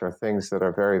conflict, are things that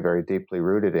are very, very deeply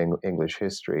rooted in English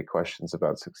history. Questions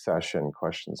about succession,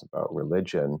 questions about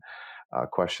religion,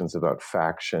 questions about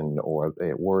faction, or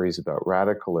worries about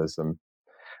radicalism.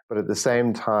 But at the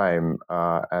same time,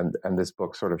 and this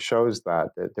book sort of shows that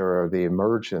there are the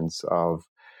emergence of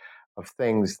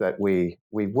things that we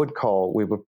would call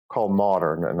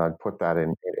modern, and I'd put that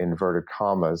in inverted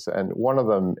commas. And one of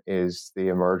them is the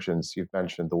emergence, you've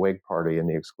mentioned the Whig Party and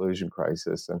the exclusion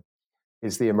crisis, and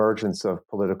is the emergence of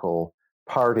political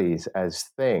parties as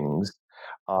things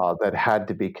that had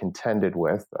to be contended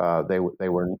with. They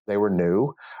were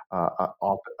new.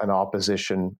 An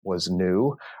opposition was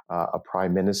new. A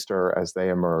prime minister, as they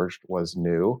emerged, was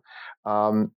new.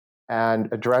 And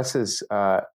addresses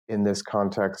in this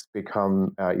context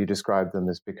become, you describe them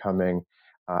as becoming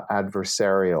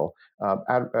adversarial.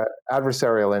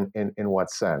 Adversarial in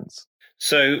what sense?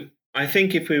 So I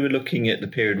think if we were looking at the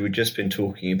period we've just been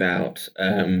talking about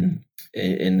in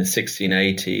the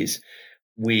 1680s,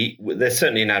 there's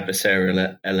certainly an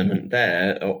adversarial element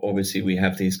there. Obviously, we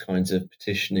have these kinds of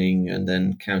petitioning and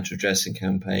then counter-addressing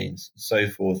campaigns and so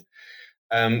forth.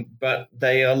 But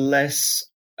they are less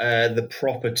the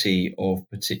property of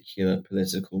particular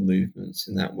political movements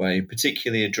in that way,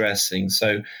 particularly addressing.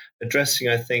 So addressing,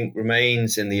 I think,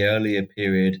 remains in the earlier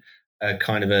period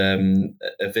kind of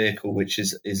a vehicle which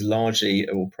is largely,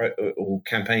 or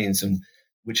campaigns and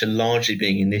which are largely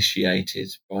being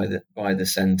initiated by the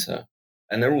centre.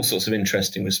 And there are all sorts of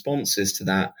interesting responses to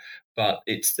that, but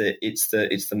it's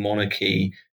the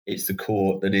monarchy, it's the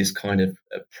court that is kind of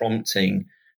prompting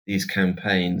these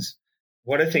campaigns.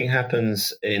 What I think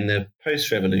happens in the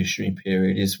post-revolutionary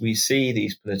period is we see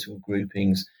these political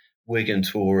groupings, Whig and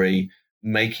Tory,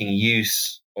 making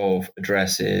use of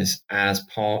addresses as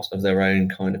part of their own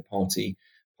kind of party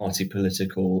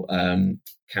political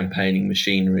campaigning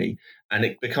machinery. And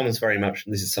it becomes very much,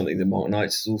 and this is something that Mark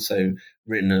Knights has also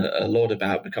written a lot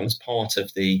about, becomes part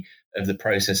of the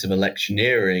process of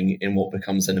electioneering in what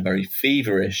becomes then a very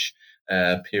feverish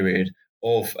period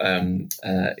of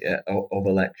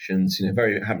elections,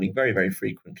 happening very, very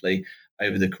frequently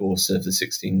over the course of the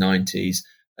 1690s,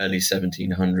 early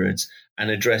 1700s, and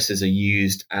addresses are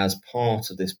used as part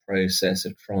of this process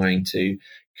of trying to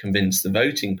convince the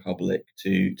voting public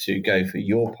to go for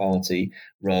your party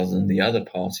rather than the other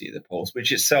party at the polls,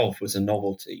 which itself was a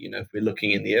novelty. If we're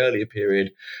looking in the earlier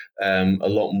period, a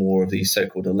lot more of these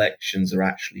so-called elections are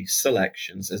actually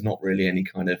selections. There's not really any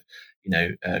kind of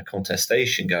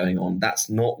contestation going on. That's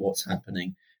not what's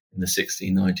happening in the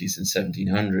 1690s and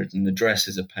 1700s, and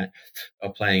addresses are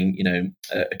playing,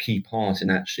 a key part in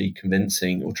actually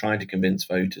convincing or trying to convince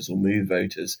voters or move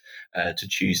voters to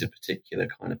choose a particular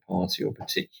kind of party or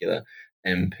particular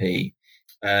MP.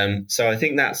 So I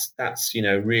think that's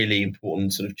really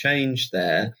important sort of change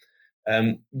there.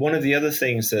 One of the other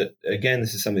things that, again,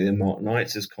 this is something that Mark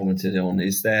Knights has commented on,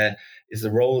 is the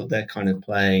role that they're kind of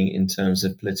playing in terms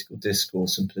of political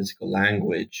discourse and political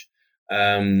language.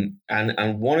 And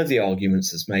one of the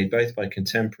arguments that's made both by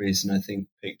contemporaries and I think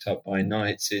picked up by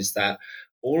Knights is that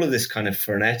all of this kind of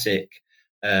frenetic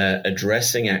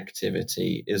addressing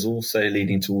activity is also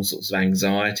leading to all sorts of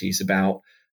anxieties about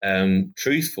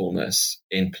truthfulness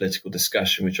in political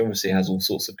discussion, which obviously has all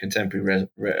sorts of contemporary,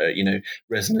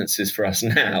 resonances for us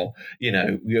now.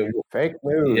 Fake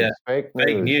news, fake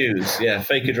news,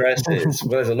 fake addresses.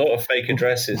 Well, there's a lot of fake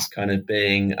addresses kind of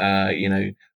being,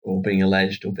 or being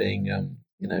alleged or being,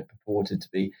 purported to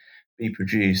be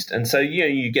produced. And so,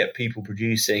 you get people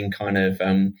producing kind of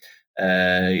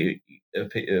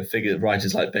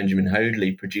writers like Benjamin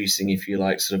Hoadley producing, if you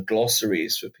like, sort of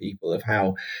glossaries for people of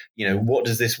how, what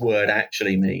does this word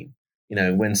actually mean?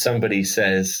 When somebody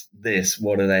says this,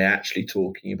 what are they actually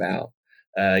talking about?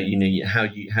 How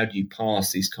do you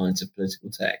pass these kinds of political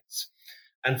texts?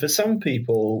 And for some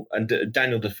people, and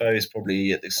Daniel Defoe is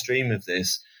probably at the extreme of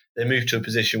this, they move to a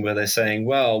position where they're saying,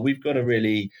 well, we've got to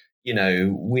really,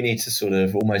 we need to sort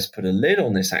of almost put a lid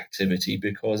on this activity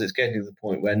because it's getting to the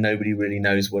point where nobody really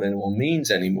knows what anyone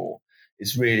means anymore.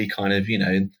 It's really kind of,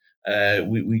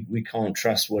 we can't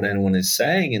trust what anyone is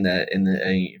saying in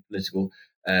a political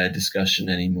discussion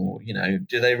anymore.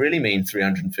 Do they really mean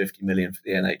 350 million for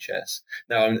the NHS?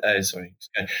 No, I'm sorry.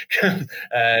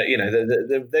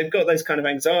 They've got those kind of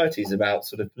anxieties about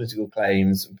sort of political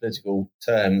claims and political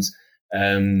terms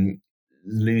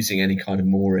losing any kind of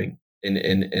mooring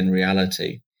in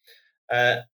reality.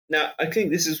 Now, I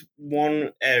think this is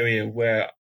one area where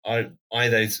I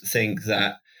think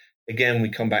that, again, we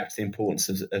come back to the importance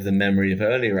of the memory of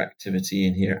earlier activity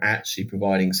in here actually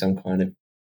providing some kind of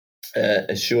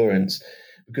assurance,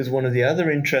 because one of the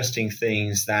other interesting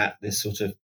things that this sort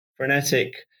of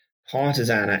frenetic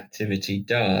partisan activity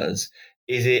does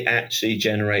is it actually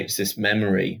generates this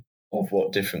memory of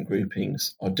what different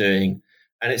groupings are doing.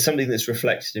 And it's something that's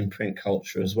reflected in print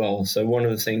culture as well. So one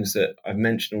of the things that I've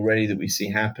mentioned already that we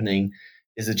see happening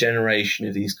is the generation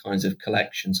of these kinds of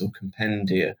collections or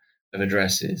compendia of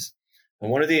addresses.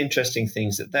 And one of the interesting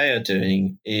things that they are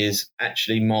doing is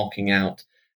actually marking out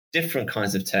different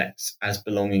kinds of texts as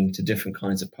belonging to different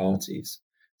kinds of parties.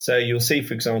 So you'll see,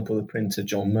 for example, the printer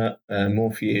John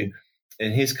Morphew,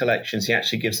 in his collections, he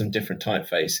actually gives them different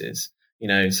typefaces.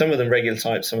 Some of them regular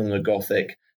type, some of them are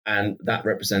Gothic, and that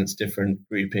represents different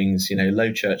groupings,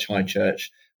 low church, high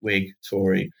church, Whig,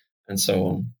 Tory, and so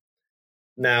on.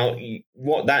 Now,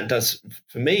 what that does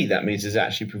for me, that means is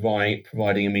actually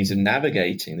providing a means of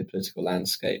navigating the political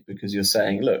landscape, because you're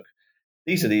saying, look,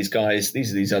 these are these guys,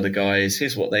 these are these other guys,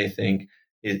 here's what they think,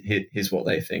 here's what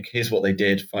they think, here's what they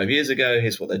did 5 years ago,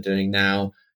 here's what they're doing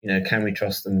now, can we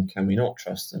trust them, can we not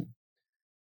trust them?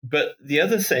 But the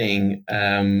other thing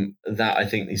that I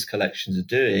think these collections are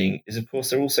doing is, of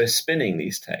course, they're also spinning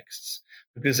these texts,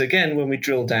 because, again, when we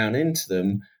drill down into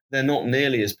them, they're not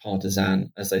nearly as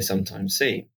partisan as they sometimes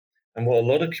seem. And what a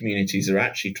lot of communities are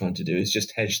actually trying to do is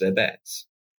just hedge their bets,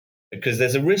 because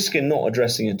there's a risk in not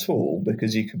addressing at all,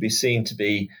 because you could be seen to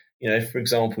be, for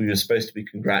example, you're supposed to be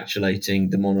congratulating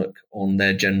the monarch on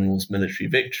their general's military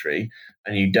victory,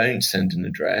 and you don't send an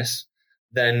address,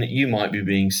 then you might be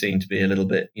being seen to be a little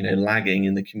bit, lagging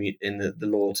in the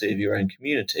loyalty of your own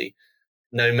community,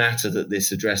 no matter that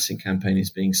this addressing campaign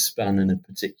is being spun in a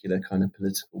particular kind of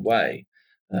political way,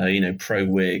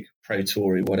 pro-Whig,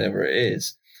 pro-Tory, whatever it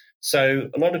is. So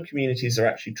a lot of communities are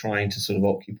actually trying to sort of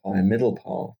occupy a middle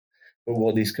path. But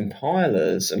what these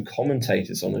compilers and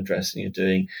commentators on addressing are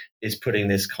doing is putting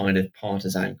this kind of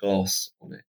partisan gloss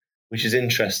on it, which is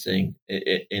interesting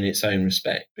in its own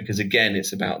respect, because, again,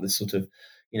 it's about this sort of,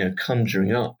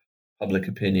 conjuring up public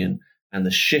opinion and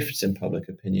the shifts in public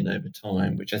opinion over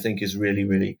time, which I think is really,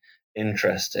 really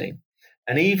interesting.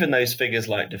 And even those figures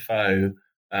like Defoe,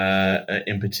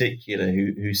 in particular,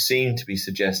 who seem to be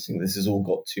suggesting this has all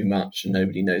got too much and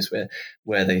nobody knows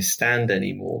where they stand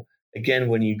anymore. Again,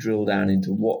 when you drill down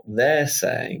into what they're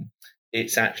saying,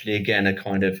 it's actually, again, a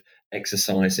kind of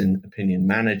exercise in opinion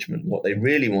management. What they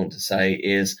really want to say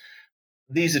is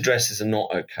these addresses are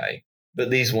not okay, but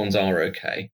these ones are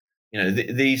okay.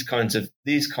 These kinds of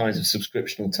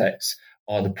subscriptional texts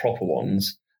are the proper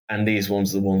ones, and these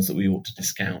ones are the ones that we ought to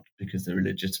discount because they're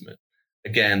illegitimate.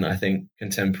 Again, I think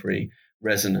contemporary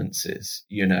resonances.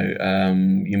 You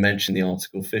mentioned the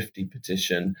Article 50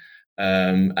 petition,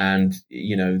 and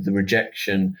the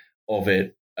rejection of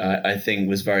it. I think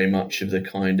was very much of the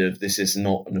kind of, this is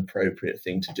not an appropriate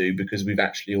thing to do, because we've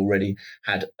actually already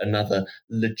had another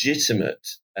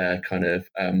legitimate kind of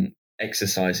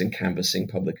exercise in canvassing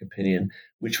public opinion,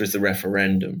 which was the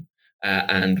referendum.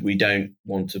 And we don't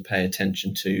want to pay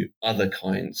attention to other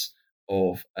kinds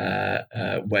of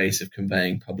ways of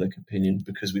conveying public opinion,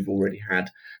 because we've already had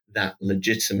that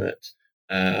legitimate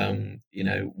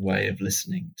way of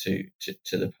listening to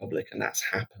the public, and that's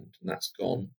happened and that's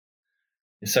gone.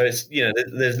 So it's,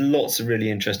 there's lots of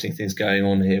really interesting things going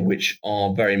on here, which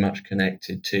are very much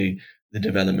connected to the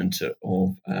development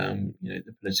of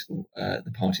the political,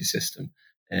 the party system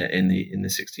in the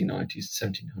 1690s,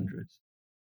 1700s.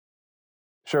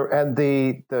 Sure, and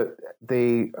the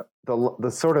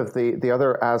sort of the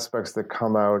other aspects that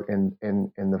come out in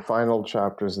the final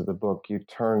chapters of the book, you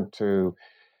turn to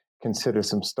consider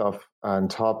some stuff on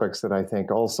topics that I think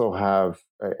also have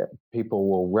people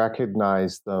will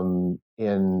recognize them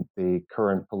in the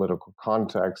current political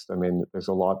context. I mean, there's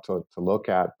a lot to look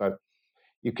at, but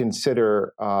you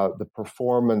consider the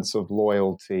performance of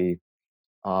loyalty,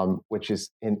 which is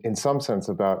in some sense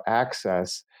about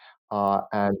access,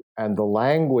 and the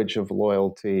language of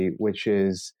loyalty, which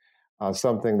is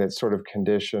something that's sort of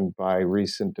conditioned by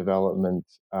recent development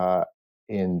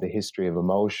in the history of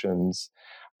emotions.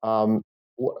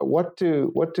 What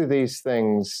do these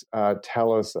things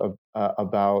tell us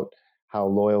about how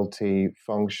loyalty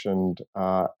functioned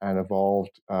and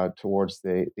evolved towards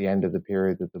the end of the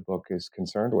period that the book is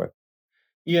concerned with?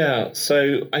 Yeah,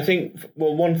 so I think,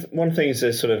 well, one thing is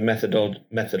a sort of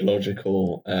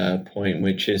methodological point,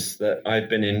 which is that I've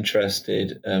been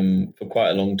interested for quite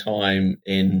a long time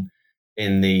in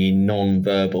the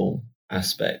non-verbal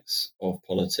aspects of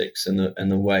politics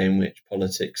and the way in which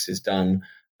politics is done.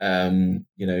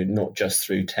 Not just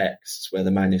through texts where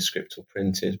the manuscript or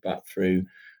printed, but through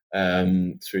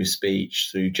speech,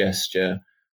 through gesture,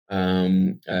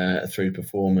 through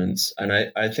performance. And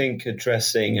I think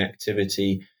addressing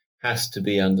activity has to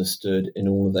be understood in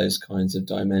all of those kinds of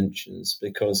dimensions,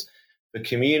 because for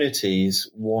communities,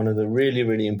 one of the really,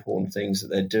 really important things that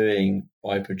they're doing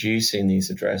by producing these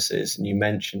addresses, and you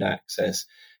mentioned access,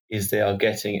 is they are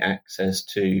getting access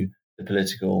to the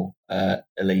political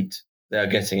elite. They are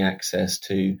getting access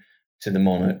to the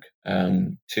monarch,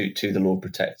 to the Lord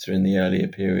Protector in the earlier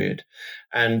period.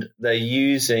 And they're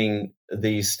using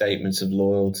these statements of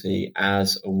loyalty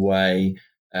as a way,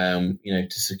 to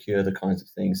secure the kinds of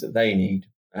things that they need.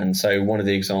 And so one of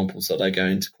the examples that I go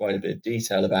into quite a bit of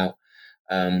detail about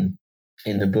in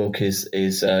the book is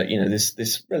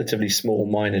this relatively small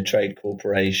minor trade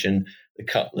corporation, the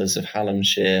Cutlers of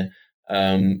Hallamshire,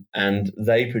 and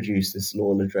they produced this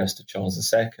loyal address to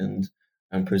Charles II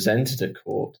and presented at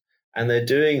court. And they're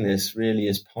doing this really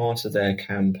as part of their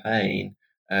campaign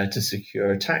to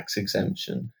secure a tax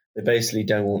exemption. They basically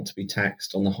don't want to be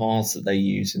taxed on the hearths that they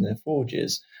use in their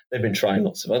forges. They've been trying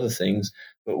lots of other things,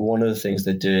 but one of the things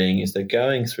they're doing is they're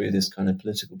going through this kind of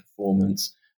political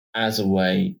performance as a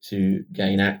way to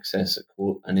gain access at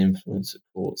court and influence at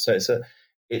court. So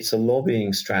it's a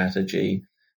lobbying strategy,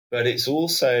 but it's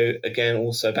also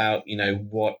about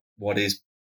what is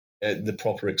the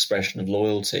proper expression of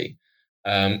loyalty,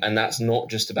 and that's not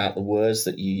just about the words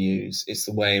that you use; it's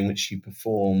the way in which you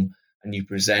perform and you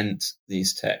present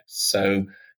these texts. So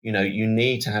you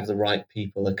need to have the right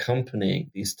people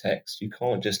accompanying these texts. You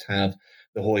can't just have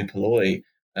the hoi polloi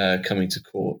coming to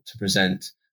court to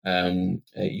present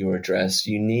your address.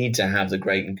 You need to have the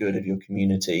great and good of your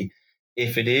community.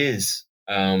 If it is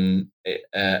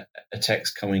a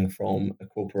text coming from a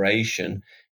corporation,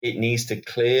 it needs to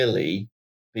clearly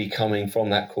be coming from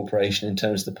that corporation in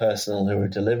terms of the personnel who are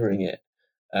delivering it.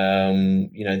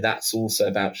 That's also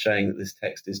about showing that this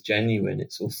text is genuine,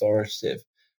 it's authoritative.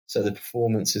 So the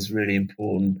performance is really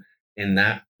important in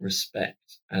that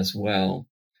respect as well.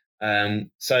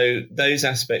 So those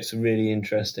aspects are really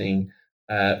interesting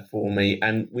for me.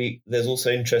 And there's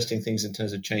also interesting things in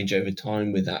terms of change over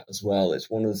time with that as well. It's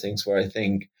one of the things where I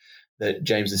think that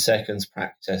James II's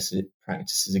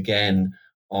practices again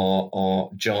are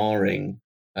jarring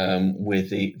with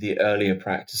the earlier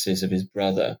practices of his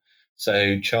brother.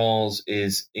 So Charles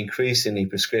is increasingly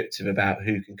prescriptive about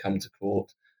who can come to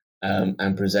court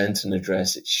and present an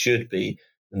address. It should be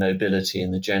the nobility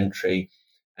and the gentry.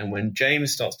 And when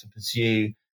James starts to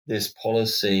pursue this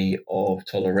policy of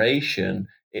toleration,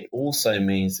 it also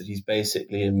means that he's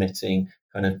basically admitting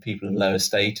kind of people of lower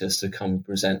status to come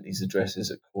present these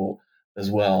addresses at court as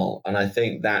well. And I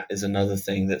think that is another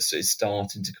thing that's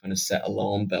starting to kind of set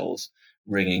alarm bells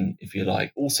ringing, if you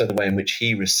like. Also the way in which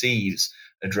he receives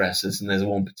addresses. And there's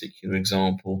one particular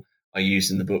example I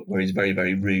use in the book where he's very,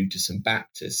 very rude to some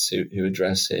Baptists who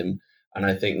address him. And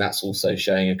I think that's also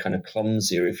showing a kind of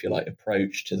clumsier, if you like,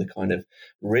 approach to the kind of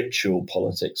ritual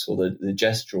politics or the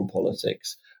gestural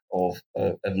politics of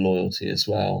loyalty as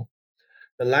well.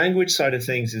 The language side of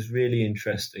things is really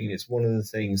interesting. It's one of the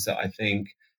things that I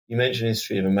think you mentioned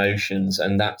history of emotions,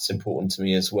 and that's important to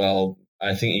me as well.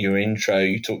 I think in your intro,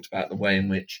 you talked about the way in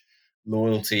which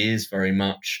loyalty is very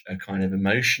much a kind of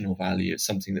emotional value. It's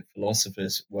something that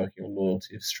philosophers working on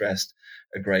loyalty have stressed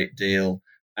a great deal.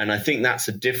 And I think that's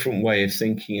a different way of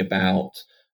thinking about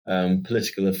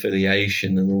political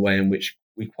affiliation and the way in which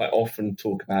we quite often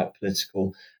talk about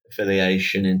political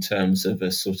affiliation in terms of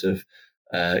a sort of,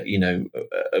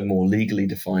 a more legally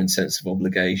defined sense of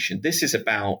obligation. This is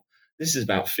about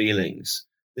feelings.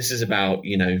 This is about,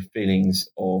 feelings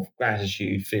of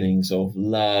gratitude, feelings of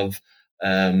love,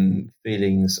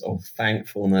 feelings of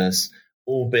thankfulness,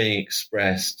 all being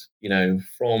expressed,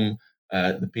 from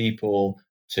the people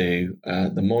to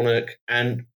the monarch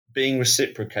and being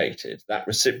reciprocated. That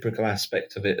reciprocal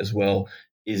aspect of it as well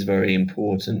is very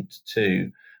important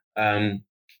too.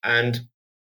 And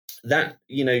that,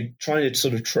 trying to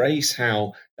sort of trace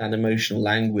how that emotional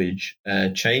language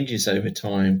changes over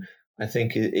time, I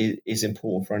think is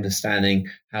important for understanding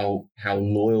how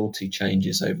loyalty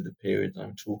changes over the period that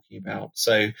I'm talking about.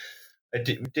 So I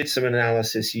did some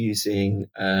analysis using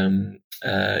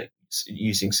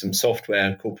some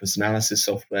software, corpus analysis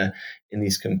software, in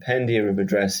these compendia of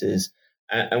addresses.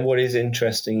 And what is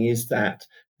interesting is that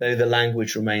though the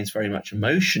language remains very much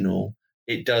emotional,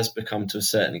 it does become to a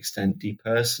certain extent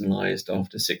depersonalized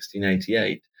after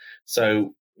 1688.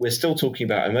 So we're still talking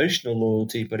about emotional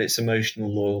loyalty, but it's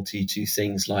emotional loyalty to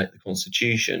things like the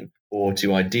Constitution or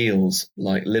to ideals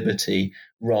like liberty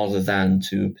rather than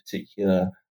to a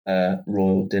particular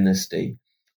royal dynasty.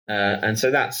 And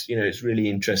so that's, it's really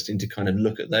interesting to kind of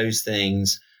look at those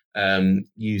things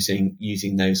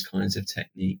using those kinds of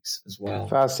techniques as well.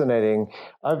 Fascinating.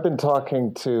 I've been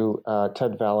talking to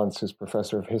Ted Vallance, who's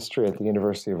professor of history at the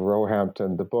University of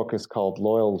Roehampton. The book is called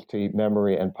Loyalty,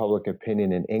 Memory, and Public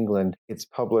Opinion in England. It's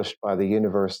published by the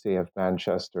University of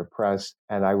Manchester Press,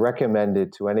 and I recommend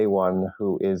it to anyone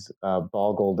who is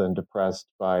boggled and depressed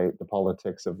by the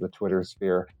politics of the Twitter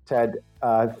sphere. Ted,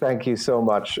 thank you so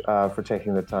much for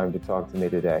taking the time to talk to me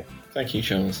today. Thank you,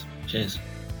 Charles. Cheers.